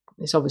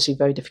 it's obviously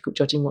very difficult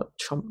judging what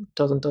Trump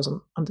does and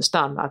doesn't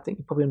understand. I think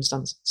he probably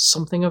understands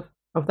something of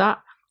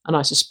that. And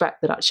I suspect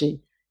that actually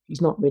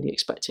he's not really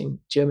expecting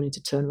Germany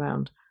to turn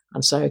around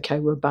and say, okay,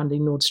 we're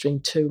abandoning Nord Stream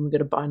 2 and we're going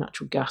to buy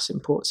natural gas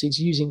imports. He's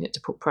using it to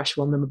put pressure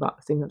on them about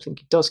the thing that I think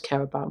he does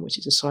care about, which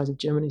is the size of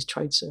Germany's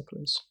trade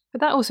surplus.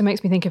 But that also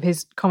makes me think of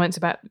his comments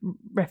about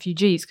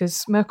refugees,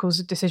 because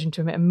Merkel's decision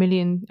to admit 1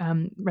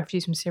 million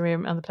refugees from Syria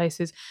and other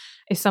places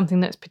is something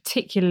that's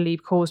particularly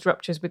caused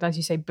ruptures with, as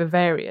you say,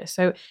 Bavaria.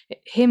 So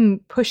him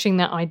pushing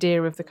that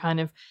idea of the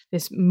kind of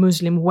this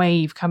Muslim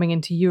wave coming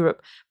into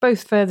Europe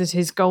both furthers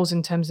his goals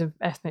in terms of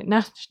ethnic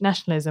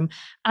nationalism,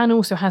 and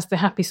also has the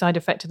happy side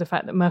effect of the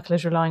fact that Merkel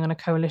is relying on a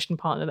coalition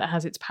partner that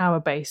has its power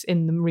base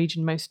in the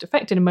region most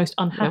affected and most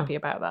unhappy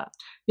about that.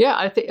 Yeah,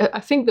 I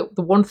think that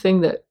the one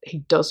thing that he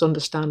does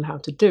understand how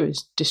to do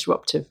is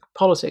disruptive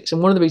politics.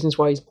 And one of the reasons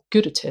why he's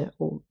good at it,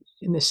 or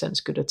in this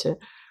sense good at it,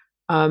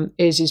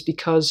 is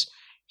because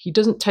he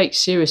doesn't take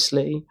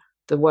seriously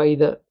the way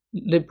that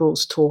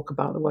liberals talk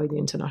about the way the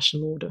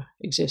international order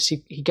exists.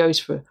 He goes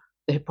for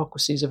the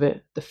hypocrisies of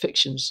it, the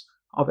fictions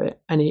of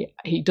it, and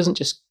he doesn't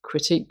just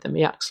critique them,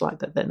 he acts like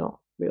that they're not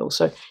real.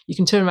 So you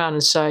can turn around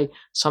and say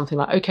something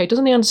like, okay,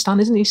 doesn't he understand,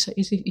 isn't he,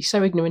 he's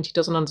so ignorant he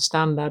doesn't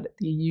understand that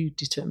the EU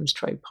determines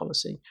trade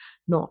policy,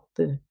 not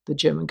the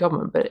German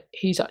government. But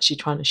he's actually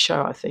trying to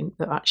show, I think,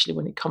 that actually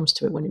when it comes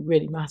to it, when it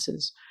really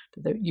matters,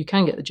 that you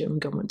can get the German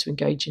government to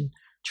engage in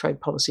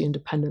trade policy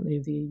independently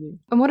of the EU.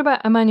 And what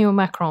about Emmanuel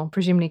Macron,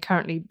 presumably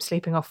currently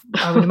sleeping off,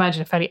 I would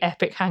imagine, a fairly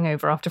epic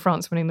hangover after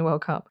France winning the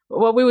World Cup?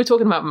 Well, we were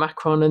talking about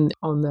Macron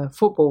on the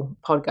football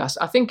podcast.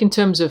 I think in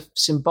terms of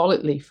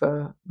symbolically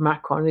for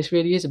Macron, this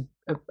really is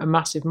a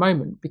massive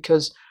moment,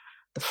 because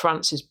the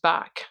France is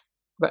back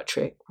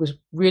rhetoric was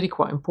really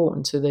quite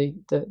important to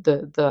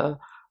the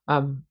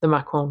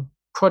Macron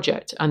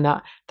project,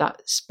 and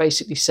that's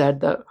basically said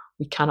that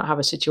we cannot have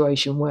a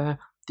situation where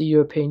the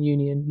European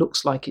Union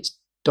looks like it's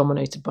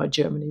dominated by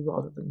Germany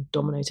rather than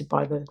dominated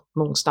by the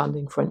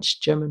long-standing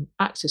French-German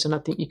axis. And I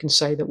think you can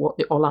say that what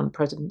the Hollande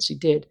presidency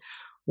did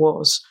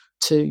was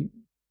to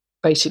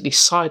basically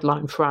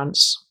sideline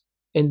France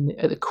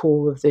at the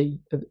core of the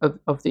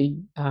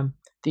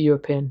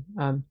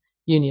European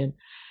Union.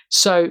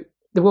 So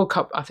the World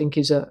Cup, I think,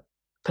 is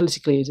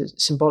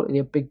symbolically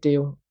a big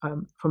deal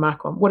for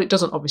Macron. What it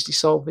doesn't obviously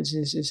solve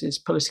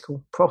is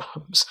political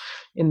problems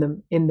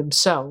in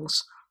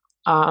themselves,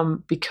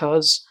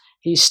 because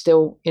he's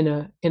still in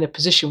a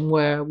position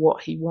where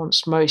what he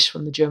wants most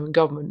from the German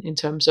government in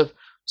terms of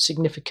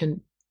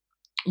significant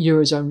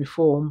Eurozone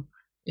reform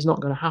is not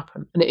going to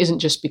happen. And it isn't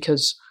just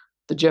because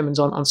the Germans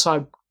aren't on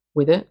side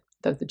with it,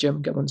 that the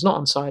German government's not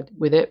on side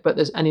with it, but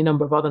there's any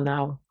number of other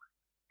now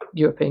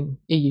European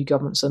EU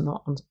governments are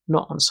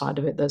not on side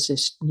of it. There's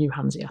this new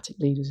Hanseatic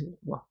League.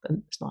 Well,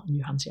 it's not a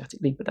new Hanseatic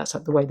League, but that's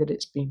the way that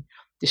it's been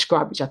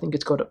described, which I think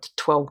it's got up to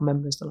 12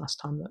 members the last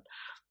time that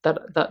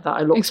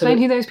I looked. Explain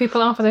who those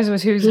people are for those of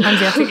us whose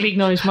Hanseatic League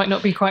knowledge might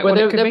not be quite what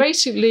it could be. They're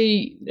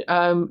basically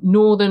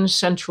northern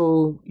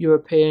Central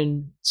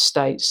European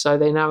states, so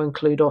they now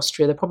include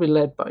Austria. They're probably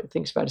led by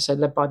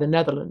the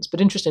Netherlands.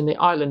 But interestingly,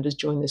 Ireland has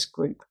joined this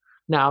group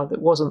now.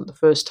 That wasn't the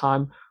first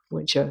time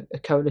which a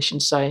coalition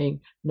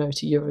saying no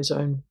to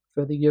Eurozone,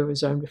 for the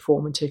Eurozone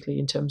reform, and particularly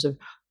in terms of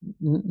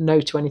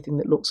no to anything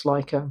that looks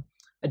like a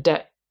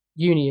debt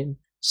union.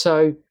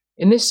 So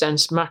in this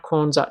sense,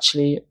 Macron's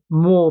actually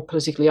more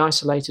politically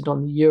isolated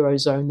on the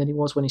Eurozone than he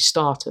was when he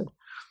started.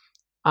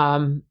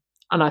 And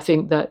I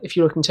think that if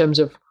you look in terms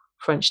of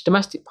French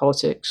domestic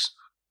politics,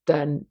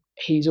 then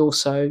he's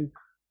also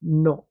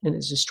not in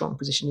as strong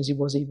position as he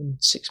was even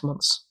 6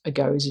 months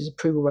ago, as his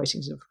approval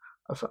ratings of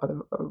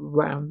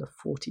around the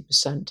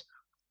 40%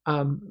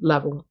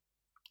 level.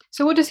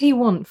 So what does he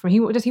want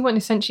does he want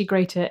essentially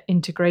greater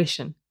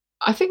integration?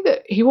 I think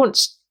that he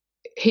wants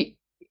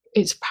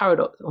it's a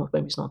paradox, or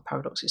maybe it's not a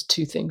paradox, it's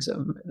two things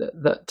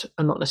that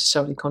are not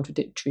necessarily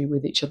contradictory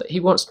with each other. He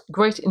wants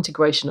greater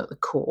integration at the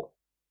core,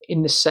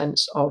 in the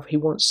sense of he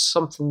wants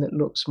something that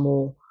looks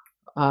more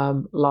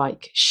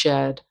like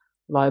shared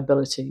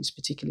liabilities,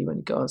 particularly when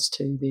it goes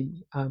to the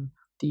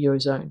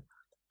Eurozone.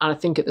 And I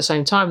think at the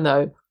same time,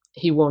 though,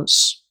 he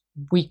wants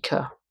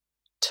weaker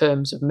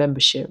terms of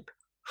membership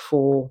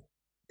for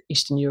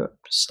Eastern Europe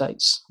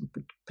states,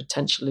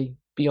 potentially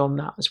beyond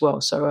that as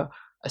well. So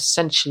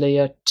essentially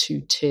a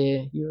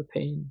two-tier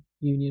European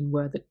Union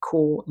where the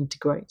core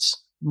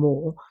integrates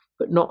more,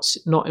 but not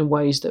in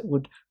ways that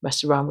would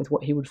mess around with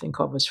what he would think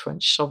of as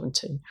French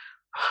sovereignty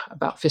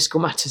about fiscal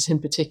matters in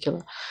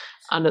particular.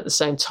 And at the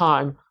same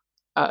time,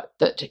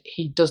 that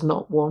he does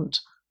not want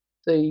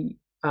the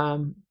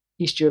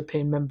East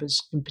European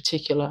members in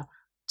particular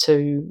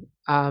to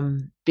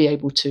be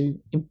able to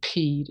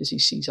impede, as he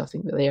sees, I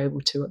think, that they're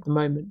able to at the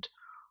moment,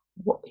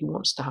 what he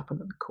wants to happen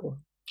at the core.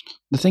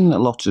 The thing that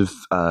lots of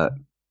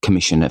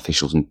Commission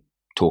officials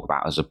talk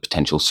about as a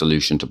potential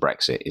solution to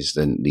Brexit is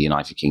that the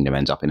United Kingdom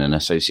ends up in an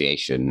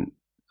association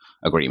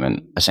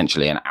agreement,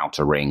 essentially an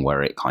outer ring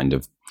where it kind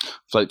of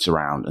floats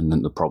around and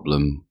then the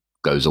problem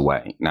goes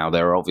away. Now,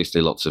 there are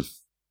obviously lots of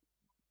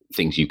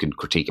things you could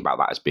critique about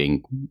that as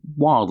being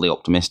wildly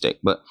optimistic,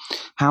 but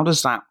how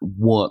does that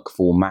work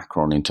for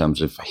Macron in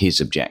terms of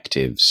his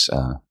objectives?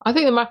 I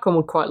think that Macron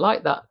would quite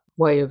like that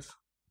way of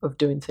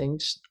doing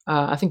things.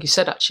 I think he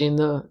said actually in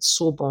the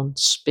Sorbonne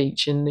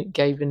speech, and it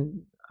gave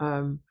in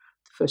the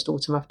first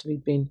autumn after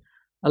he'd been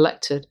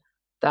elected,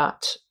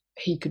 that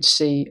he could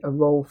see a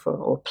role for,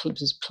 or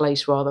his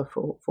place rather,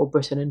 for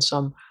Britain in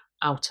some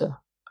outer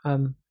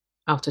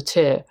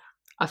tier.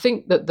 I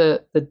think that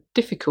the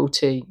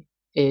difficulty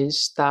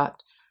is that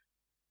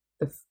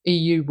the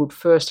EU would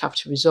first have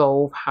to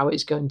resolve how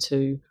it's going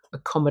to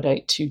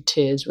accommodate two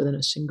tiers within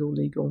a single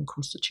legal and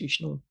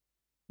constitutional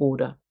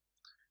order.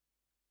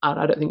 And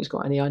I don't think it's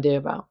got any idea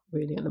about,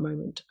 really, at the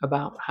moment,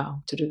 about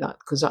how to do that,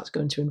 because that's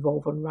going to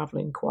involve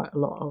unravelling quite a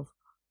lot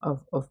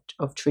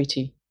of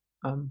treaty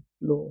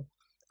law,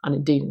 and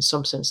indeed, in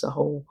some sense, the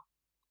whole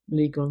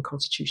legal and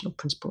constitutional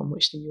principle on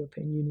which the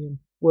European Union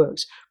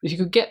works. But if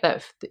you could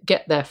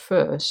get there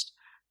first,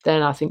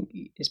 then I think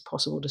it's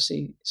possible to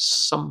see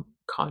some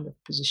kind of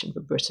position for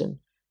Britain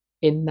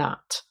in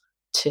that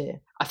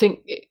tier. I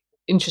think,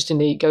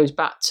 interestingly, it goes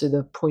back to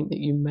the point that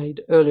you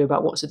made earlier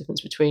about what's the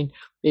difference between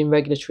being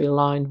regulatory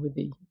aligned with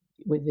the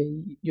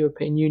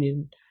European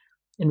Union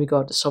in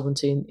regard to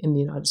sovereignty in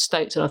the United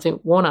States. And I think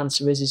one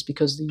answer is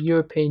because the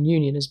European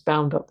Union has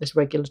bound up this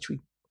regulatory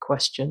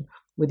question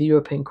with the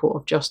European Court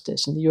of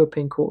Justice, and the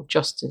European Court of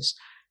Justice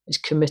is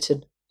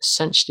committed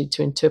essentially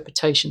to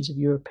interpretations of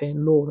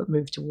European law that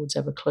move towards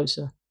ever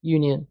closer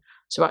union.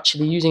 So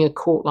actually using a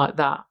court like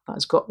that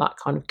has got that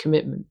kind of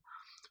commitment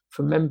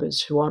for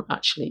members who aren't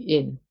actually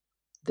in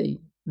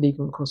the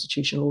legal and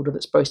constitutional order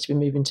that's supposed to be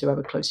moving to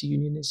ever closer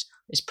union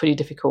is pretty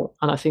difficult.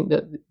 And I think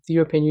that the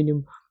European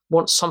Union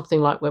wants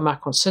something like where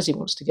Macron says he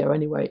wants to go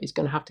anyway, is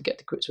going to have to get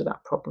to grips with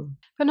that problem.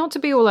 But not to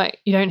be all like,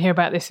 you don't hear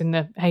about this in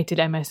the hated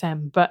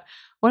MSM, but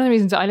one of the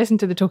reasons that I listen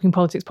to the Talking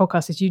Politics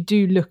podcast is you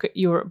do look at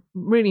Europe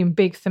really in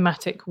big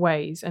thematic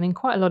ways and in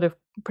quite a lot of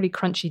pretty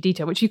crunchy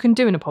detail, which you can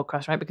do in a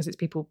podcast, right? Because it's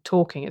people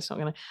talking, it's not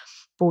going to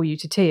bore you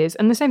to tears.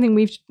 And the same thing,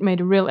 we've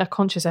made a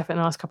conscious effort in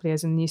the last couple of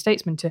years in the New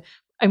Statesman to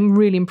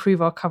really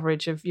improve our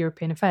coverage of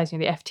European affairs. You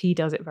know, the FT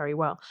does it very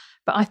well.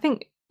 But I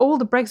think all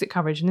the Brexit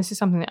coverage, and this is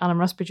something that Alan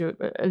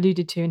Rusbridger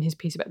alluded to in his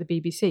piece about the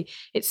BBC,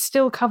 it's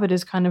still covered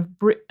as kind of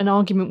an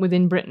argument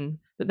within Britain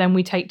that then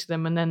we take to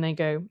them and then they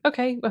go,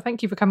 okay, well,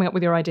 thank you for coming up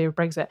with your idea of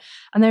Brexit.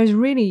 And there is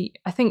really,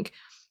 I think,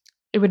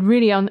 it would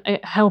really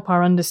help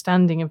our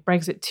understanding of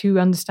Brexit to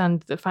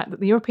understand the fact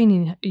that the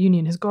European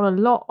Union has got a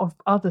lot of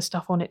other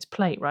stuff on its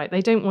plate, right? They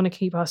don't want to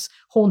keep us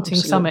haunting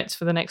summits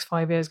for the next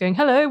 5 years going,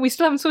 hello, we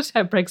still haven't sorted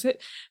out Brexit.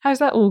 How's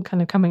that all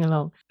kind of coming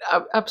along?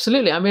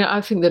 Absolutely. I mean, I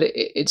think that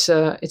it's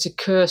a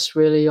curse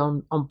really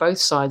on both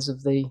sides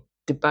of the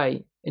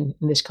debate in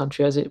this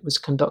country as it was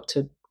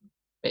conducted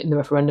in the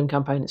referendum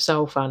campaign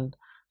itself and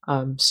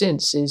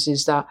since,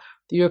 is that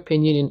the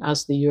European Union,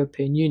 as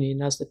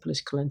the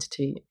political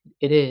entity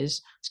it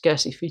is,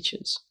 scarcely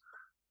features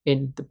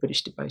in the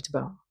British debate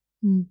about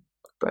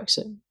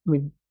Brexit. I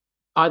mean,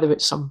 either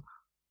it's some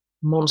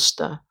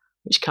monster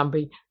which can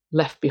be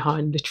left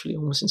behind literally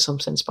almost in some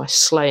sense by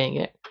slaying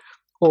it,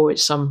 or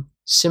it's some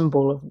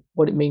symbol of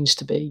what it means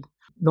to be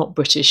not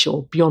British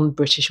or beyond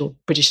British, or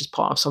British as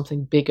part of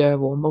something bigger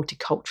or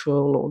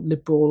multicultural or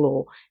liberal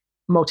or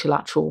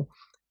multilateral,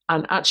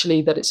 and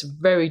actually that it's a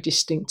very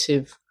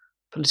distinctive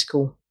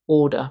political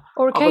order.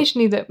 Or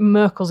occasionally that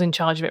Merkel's in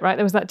charge of it, right?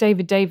 There was that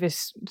David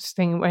Davis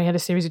thing where he had a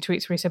series of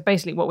tweets where he said,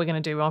 basically what we're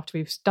going to do after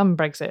we've done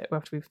Brexit,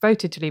 after we've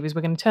voted to leave, is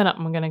we're going to turn up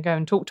and we're going to go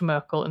and talk to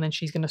Merkel and then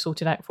she's going to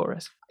sort it out for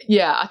us.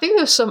 Yeah, I think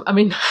there's some, I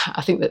mean,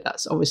 I think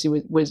that's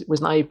obviously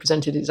was naive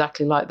presented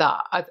exactly like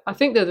that. I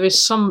think that there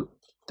was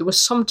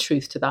some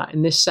truth to that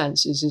in this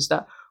sense, is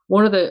that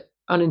one of the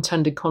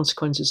unintended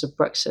consequences of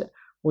Brexit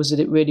was that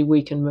it really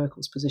weakened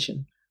Merkel's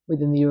position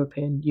within the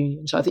European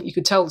Union. So I think you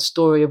could tell the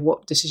story of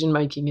what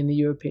decision-making in the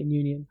European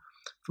Union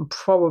from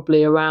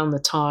probably around the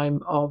time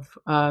of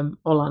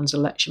Hollande's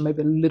election,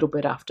 maybe a little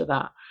bit after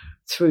that,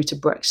 through to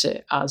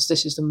Brexit, as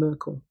this is the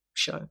Merkel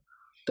show,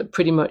 that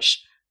pretty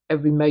much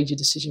every major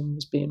decision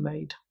was being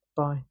made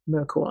by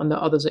Merkel, and that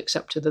others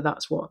accepted that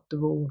that's what the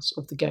rules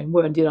of the game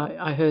were. Indeed,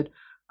 I heard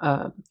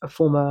a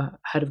former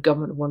head of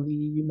government of one of the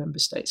EU member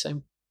states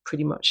saying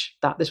pretty much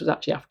that. This was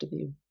actually after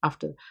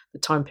the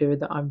time period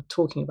that I'm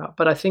talking about.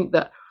 But I think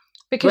that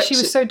because she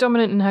was so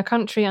dominant in her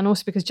country, and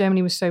also because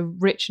Germany was so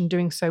rich and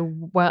doing so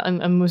well,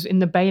 and was in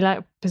the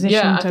bailout position.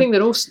 Yeah, I think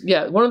that also,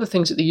 one of the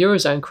things that the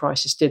Eurozone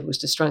crisis did was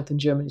to strengthen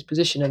Germany's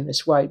position in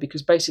this way,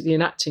 because basically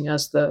enacting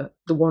as the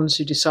ones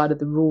who decided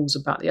the rules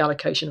about the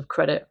allocation of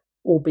credit,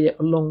 albeit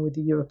along with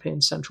the European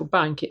Central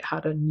Bank, it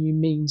had a new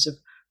means of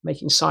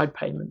making side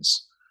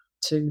payments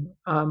to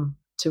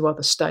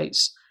other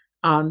states.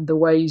 And the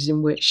ways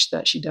in which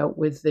that she dealt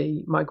with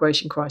the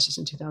migration crisis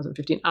in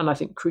 2015, and I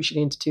think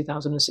crucially into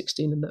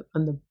 2016,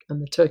 and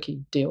the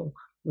Turkey deal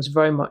was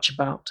very much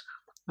about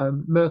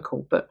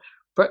Merkel. But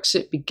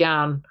Brexit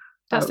began.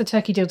 That's the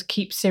Turkey deal to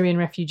keep Syrian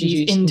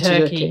refugees in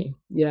Turkey.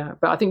 Yeah,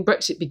 but I think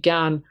Brexit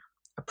began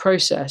a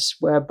process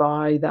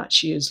whereby that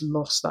she has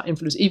lost that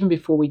influence even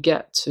before we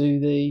get to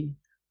the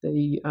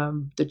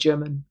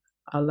German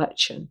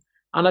election,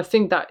 and I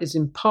think that is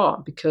in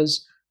part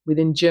because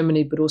within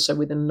Germany, but also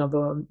within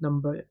another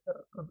number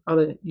of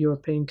other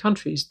European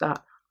countries,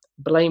 that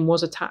blame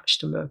was attached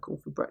to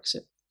Merkel for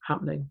Brexit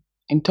happening.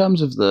 In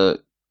terms of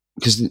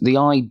because the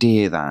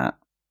idea that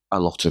a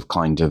lot of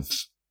kind of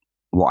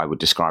what I would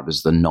describe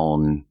as the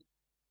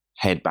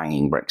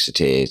non-headbanging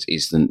Brexiteers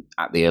is that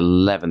at the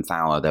 11th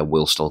hour, there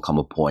will still come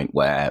a point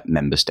where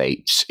member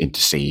states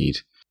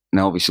intercede.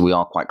 Now, obviously, we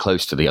are quite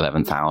close to the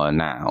 11th hour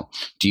now.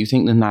 Do you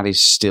think that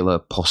is still a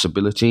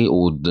possibility,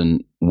 or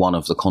then one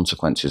of the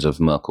consequences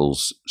of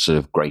Merkel's sort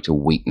of greater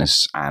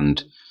weakness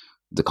and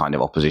the kind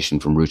of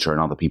opposition from Rutte and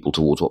other people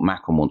towards what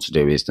Macron wants to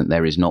do is that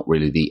there is not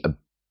really the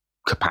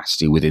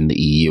capacity within the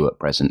EU at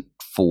present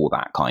for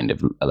that kind of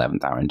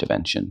 11th hour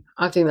intervention?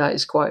 I think that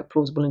is quite a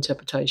plausible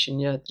interpretation,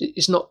 yeah.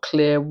 It's not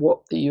clear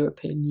what the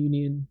European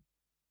Union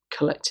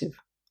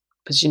collective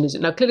position is.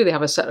 Now, clearly they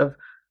have a set of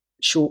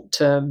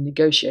short-term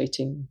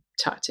negotiating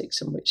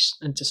tactics and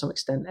to some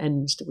extent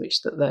ends to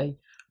which that they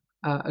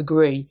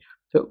agree.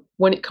 But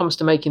when it comes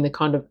to making the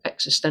kind of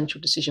existential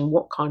decision,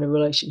 what kind of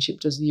relationship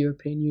does the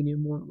European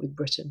Union want with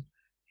Britain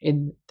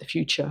in the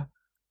future?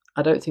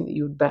 I don't think that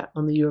you would bet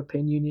on the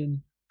European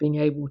Union being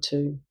able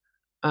to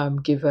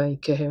give a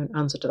coherent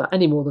answer to that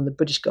any more than the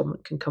British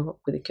government can come up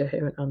with a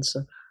coherent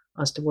answer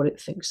as to what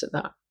it thinks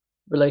that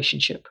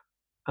relationship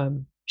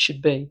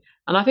should be.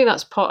 And I think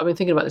that's part, I've been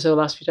thinking about this over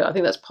the last few days, I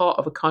think that's part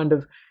of a kind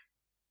of,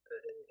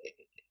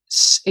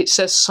 it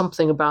says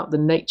something about the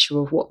nature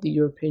of what the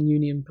European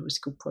Union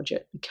political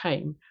project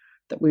became,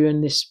 that we're in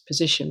this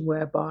position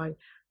whereby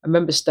a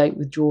member state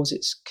withdraws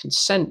its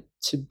consent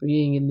to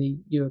being in the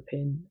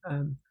European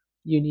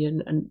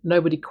Union, and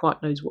nobody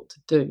quite knows what to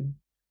do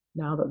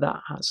now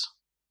that has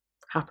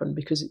happened,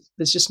 because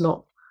there's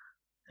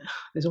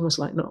almost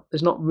like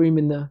there's not room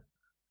in the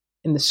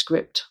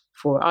script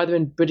for either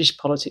in British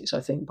politics,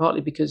 I think,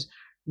 partly because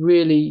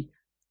really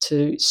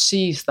to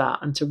seize that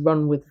and to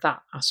run with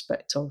that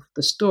aspect of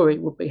the story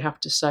would be have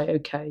to say,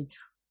 okay,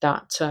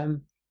 that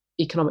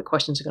economic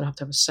questions are going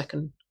to have a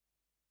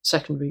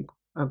secondary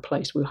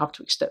place. We'll have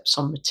to accept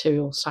some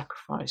material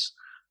sacrifice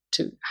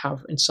to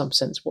have, in some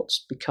sense,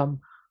 what's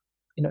become,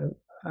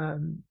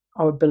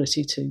 our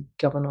ability to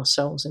govern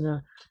ourselves in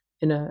a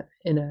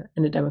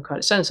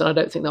democratic sense. And I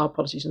don't think that our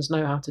politicians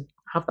know how to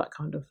have that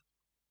kind of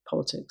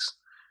politics.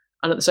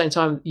 And at the same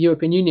time, the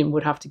European Union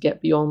would have to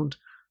get beyond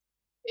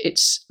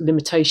its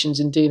limitations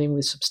in dealing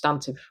with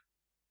substantive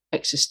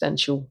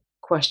existential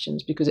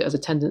questions, because it has a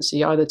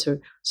tendency either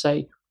to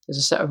say there's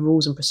a set of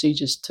rules and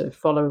procedures to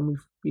follow, and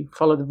we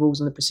follow the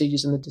rules and the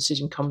procedures and the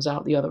decision comes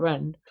out the other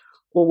end,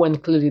 or when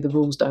clearly the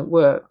rules don't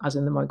work, as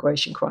in the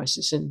migration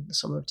crisis in the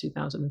summer of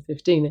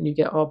 2015, then you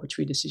get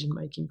arbitrary decision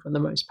making from the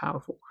most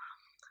powerful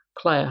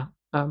player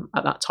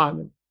at that time.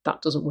 And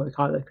that doesn't work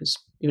either, because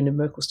even in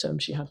Merkel's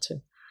terms, she had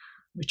to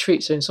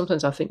retreat. So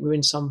sometimes I think we're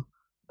in some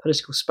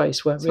political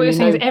space where so really what you're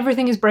saying is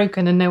everything is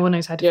broken and no one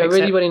knows how to fix it.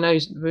 Nobody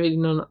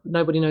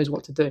knows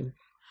what to do.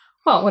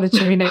 Well, what a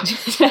cheery note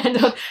to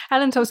end on.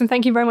 Helen Tolson,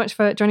 thank you very much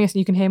for joining us. And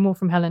you can hear more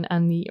from Helen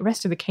and the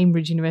rest of the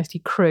Cambridge University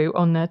crew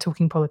on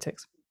Talking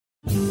Politics.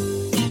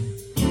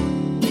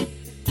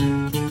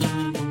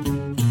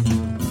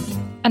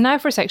 And now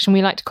for a section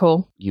we like to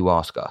call You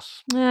Ask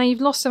Us.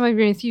 You've lost some of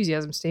your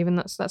enthusiasm, Stephen.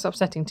 That's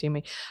upsetting to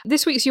me.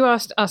 This week's You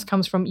Asked Us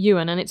comes from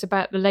Ewan, and it's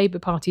about the Labour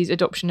Party's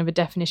adoption of a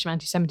definition of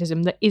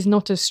anti-Semitism that is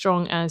not as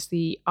strong as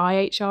the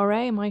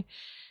IHRA. Am I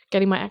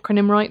getting my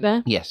acronym right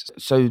there? Yes.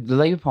 So the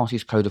Labour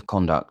Party's Code of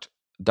Conduct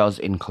does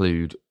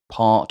include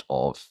part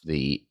of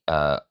the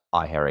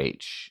IHRA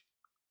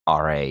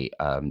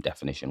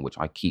definition, which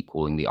I keep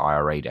calling the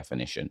IRA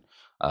definition.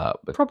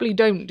 Probably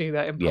don't do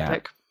that in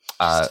public.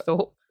 Just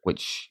thought.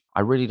 which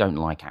I really don't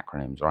like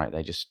acronyms, right?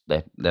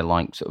 They're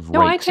like sort of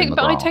No, rakes in the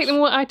grass.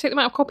 I take them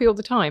out of copy all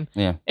the time.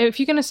 Yeah. If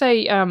you're going to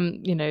say,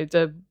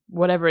 the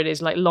whatever it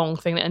is, like long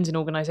thing that ends in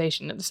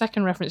organisation, at the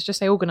second reference, just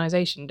say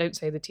organisation. Don't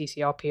say the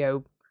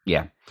TCRPO.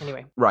 Yeah.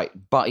 Anyway. Right.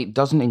 But it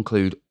doesn't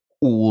include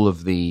all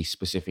of the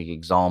specific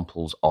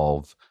examples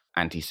of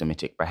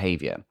anti-Semitic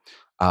behaviour.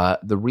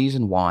 The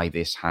reason why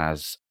this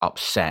has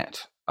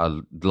upset a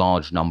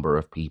large number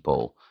of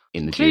people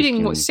in the Jewish including,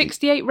 community,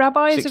 68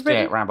 rabbis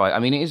 68 rabbis. I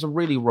mean, it is a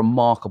really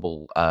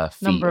remarkable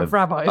feat number of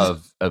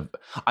rabbis.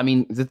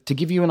 To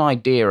give you an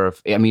idea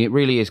of, I mean, it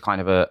really is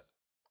kind of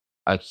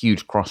a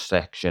huge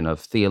cross-section of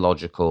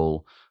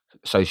theological,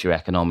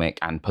 socioeconomic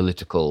and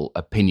political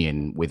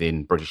opinion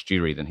within British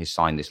Jewry that has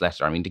signed this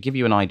letter. I mean, to give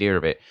you an idea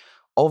of it,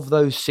 of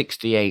those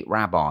 68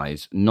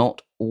 rabbis,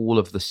 not all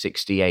of the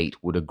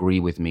 68 would agree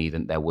with me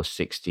that there were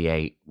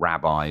 68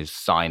 rabbis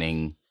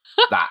signing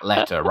that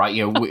letter, right?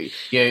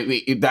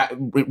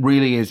 It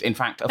really is, in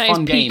fact, a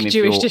fun game if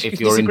you're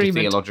into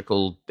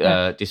theological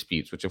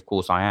disputes, which of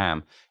course I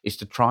am, is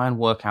to try and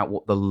work out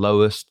what the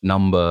lowest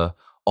number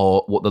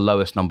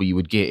you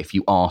would get if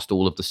you asked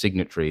all of the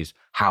signatories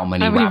how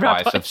many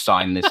rabbis have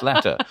signed this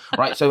letter,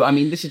 right? So, I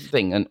mean, this is the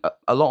thing. And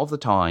a lot of the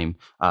time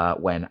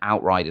when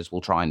outriders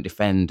will try and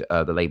defend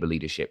the Labour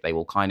leadership, they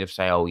will kind of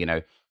say,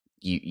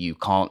 you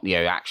can't,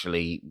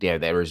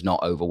 there is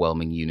not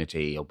overwhelming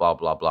unity or blah,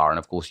 blah, blah. And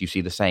of course, you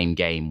see the same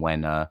game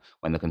when the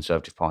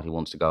Conservative Party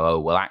wants to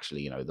go,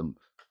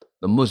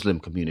 the Muslim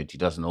community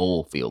doesn't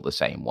all feel the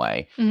same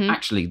way. Mm-hmm.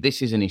 Actually,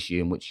 this is an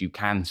issue in which you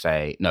can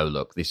say, no,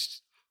 look,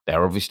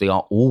 there obviously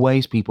are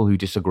always people who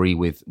disagree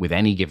with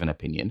any given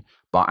opinion,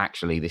 but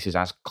actually this is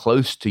as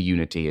close to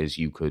unity as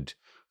you could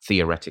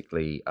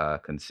theoretically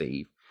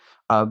conceive.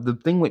 The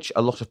thing which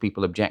a lot of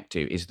people object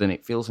to is that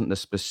it feels that the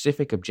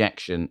specific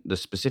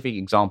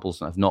examples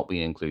that have not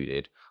been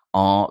included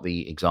are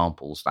the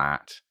examples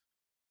that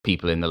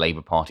people in the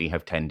Labour Party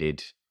have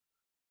tended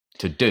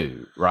to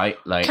do, right?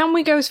 Like, can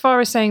we go as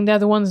far as saying they're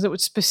the ones that would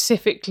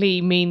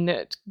specifically mean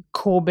that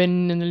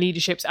Corbyn and the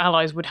leadership's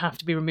allies would have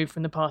to be removed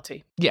from the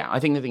party? Yeah, I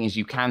think the thing is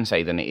you can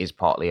say that it is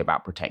partly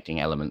about protecting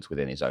elements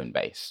within his own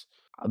base.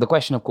 The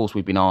question, of course,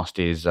 we've been asked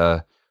is,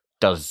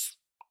 does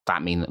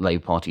that mean that the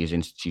Labour Party is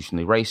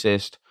institutionally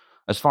racist?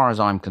 As far as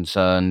I'm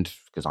concerned,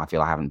 because I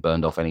feel I haven't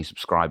burned off any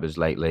subscribers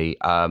lately,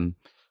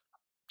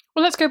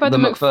 well, let's go by the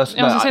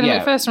Macpherson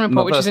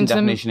report, which is into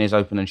the definition is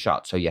open and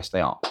shut. So yes, they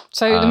are.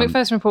 So the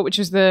Macpherson report, which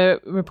was the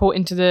report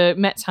into the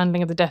Met's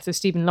handling of the death of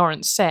Stephen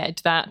Lawrence,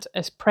 said that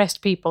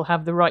oppressed people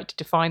have the right to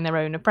define their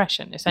own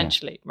oppression,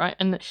 essentially, right?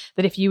 And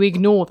that if you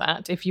ignore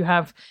that, if you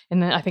have, in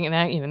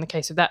the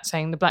case of that,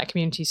 saying the black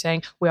community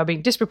saying we are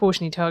being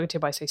disproportionately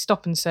targeted by, say,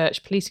 stop and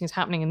search, policing is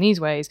happening in these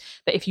ways,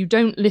 that if you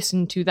don't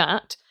listen to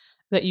that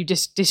you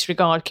just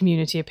disregard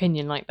community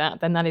opinion like that,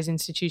 then that is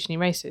institutionally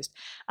racist.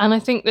 And I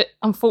think that,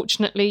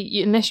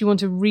 unfortunately, unless you want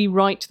to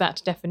rewrite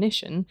that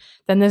definition,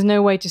 then there's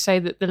no way to say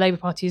that the Labour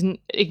Party isn't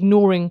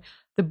ignoring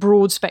the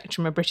broad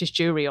spectrum of British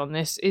Jewry on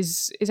this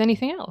is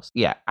anything else.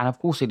 Yeah, and of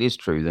course it is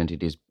true that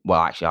it is, well,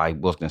 actually, I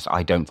was going to say,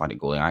 I don't find it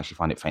galling. I actually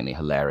find it faintly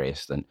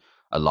hilarious that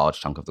a large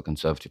chunk of the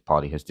Conservative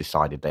Party has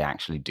decided they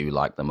actually do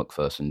like the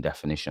Macpherson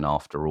definition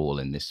after all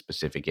in this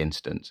specific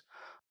instance.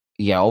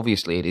 Yeah,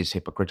 obviously it is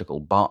hypocritical,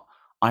 but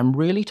I'm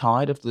really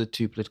tired of the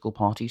two political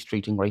parties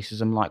treating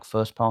racism like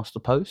first past the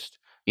post.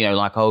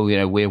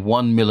 We're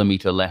 1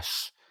 millimeter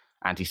less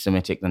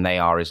anti-Semitic than they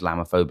are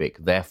Islamophobic,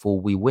 therefore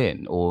we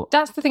win. Or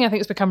that's the thing I think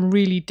has become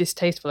really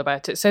distasteful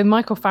about it. So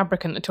Michael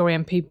Fabricant, the Tory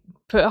MP,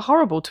 put a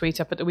horrible tweet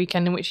up at the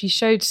weekend in which he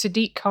showed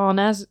Sadiq Khan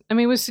was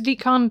Sadiq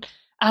Khan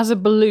as a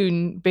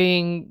balloon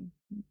being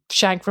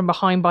shagged from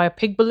behind by a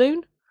pig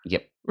balloon?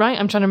 Yep. Right?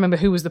 I'm trying to remember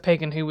who was the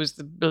pig and who was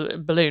the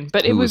balloon.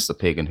 But who was the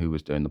pig and who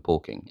was doing the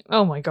porking?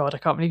 Oh my God, I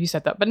can't believe you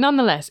said that. But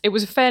nonetheless, it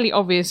was a fairly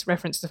obvious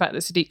reference to the fact that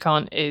Sadiq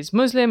Khan is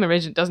Muslim,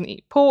 originally doesn't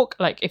eat pork.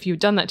 Like, if you had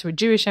done that to a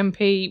Jewish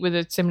MP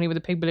similarly with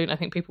a pig balloon, I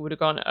think people would have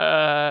gone,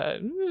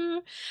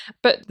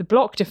 But the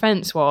block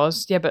defence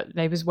was, yeah, but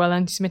Labour's well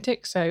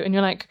anti-Semitic. And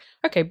you're like,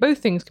 okay, both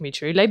things can be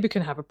true. Labour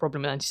can have a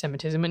problem with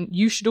anti-Semitism, and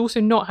you should also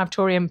not have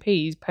Tory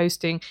MPs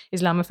posting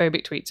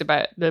Islamophobic tweets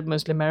about the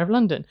Muslim Mayor of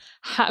London.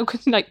 How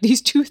can,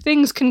 these two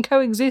things can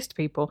coexist,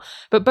 people?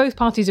 But both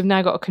parties have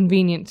now got a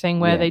convenient thing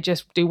where they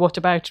just do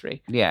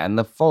whataboutery. Yeah, and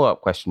the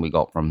follow-up question we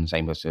got from the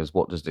same person is,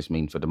 what does this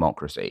mean for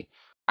democracy?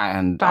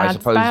 And I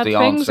suppose the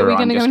answer,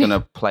 I'm just going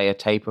to play a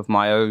tape of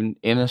my own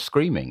inner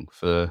screaming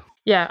for...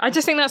 Yeah, I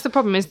just think that's the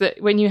problem, is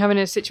that when you have in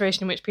a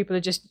situation in which people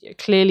are just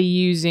clearly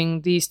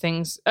using these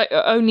things,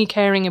 only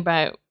caring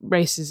about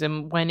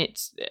racism when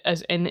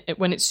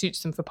it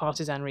suits them for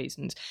partisan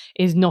reasons,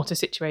 is not a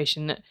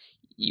situation that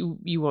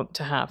you want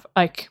to have.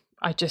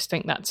 I just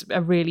think that's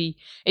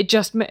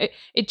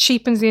it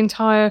cheapens the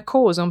entire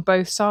cause on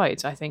both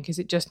sides, I think, is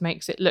it just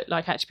makes it look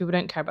like actually people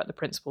don't care about the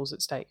principles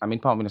at stake. I mean,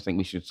 part of me I think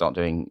we should start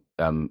doing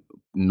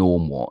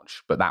norm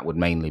watch, but that would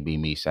mainly be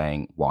me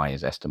saying, why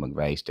is Esther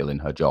McVeigh still in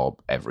her job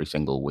every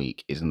single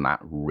week? Isn't that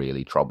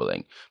really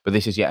troubling? But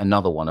this is yet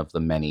another one of the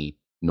many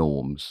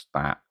norms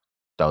that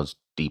does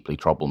deeply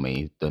trouble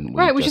me than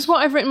which is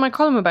what I've written my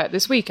column about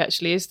this week,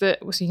 actually, is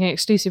that we're seeing an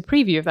exclusive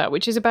preview of that,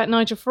 which is about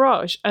Nigel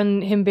Farage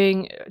and him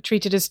being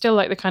treated as still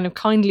like the kind of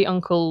kindly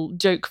uncle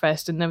joke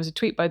fest. And there was a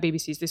tweet by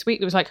BBC's this week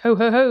that was like, ho,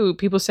 ho, ho,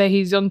 people say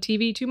he's on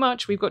TV too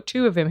much. We've got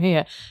 2 of him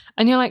here.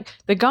 And you're like,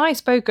 the guy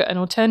spoke at an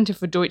Alternative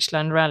for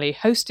Deutschland rally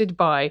hosted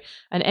by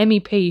an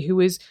MEP who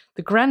was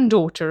the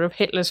granddaughter of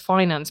Hitler's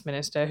finance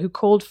minister, who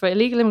called for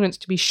illegal immigrants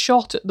to be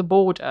shot at the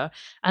border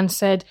and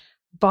said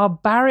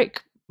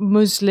barbaric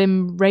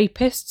Muslim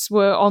rapists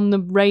were on the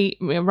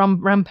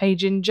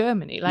rampage in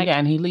Germany. Like, yeah,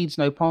 and he leads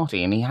no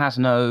party, and he has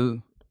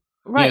no.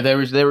 Right. You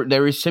know,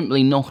 there is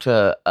simply not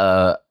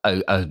a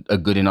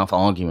good enough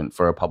argument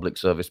for a public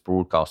service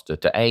broadcaster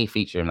to A,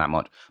 feature him that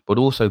much, but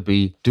also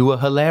B, do a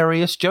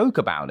hilarious joke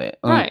about it.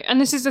 Right. And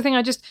this is the thing,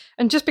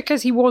 just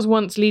because he was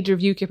once leader of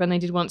UKIP and they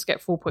did once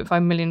get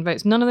 4.5 million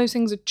votes, none of those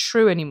things are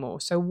true anymore.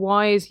 So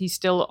why is he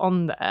still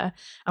on there?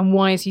 And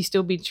why is he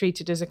still being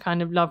treated as a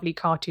kind of lovely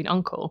cartoon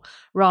uncle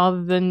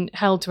rather than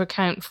held to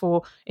account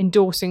for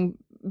endorsing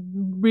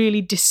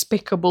really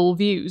despicable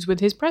views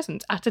with his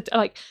presence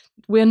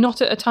we're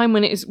not at a time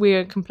when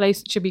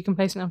should be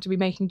complacent enough to be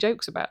making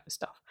jokes about this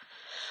stuff.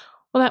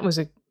 Well, that was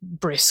a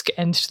brisk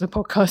end to the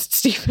podcast,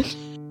 Stephen.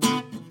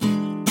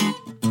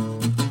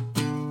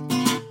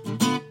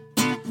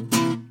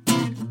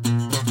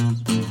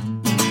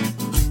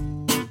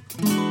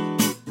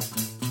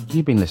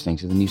 You've been listening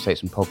to the New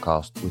Statesman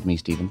podcast with me,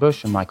 Stephen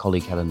Bush, and my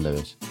colleague Helen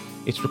Lewis.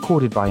 It's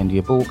recorded by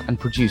India Bork and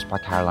produced by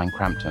Caroline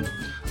Crampton.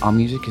 Our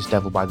music is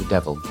Devil by the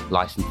Devil,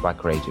 licensed by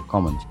Creative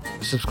Commons.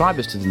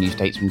 Subscribers to the New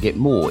Statesman get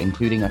more,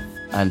 including a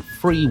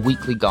free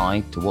weekly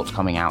guide to what's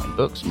coming out in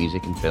books,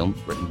 music and film,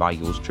 written by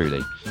yours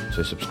truly.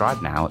 So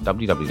subscribe now at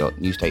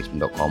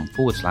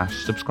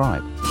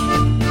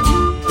www.newstatesman.com/subscribe.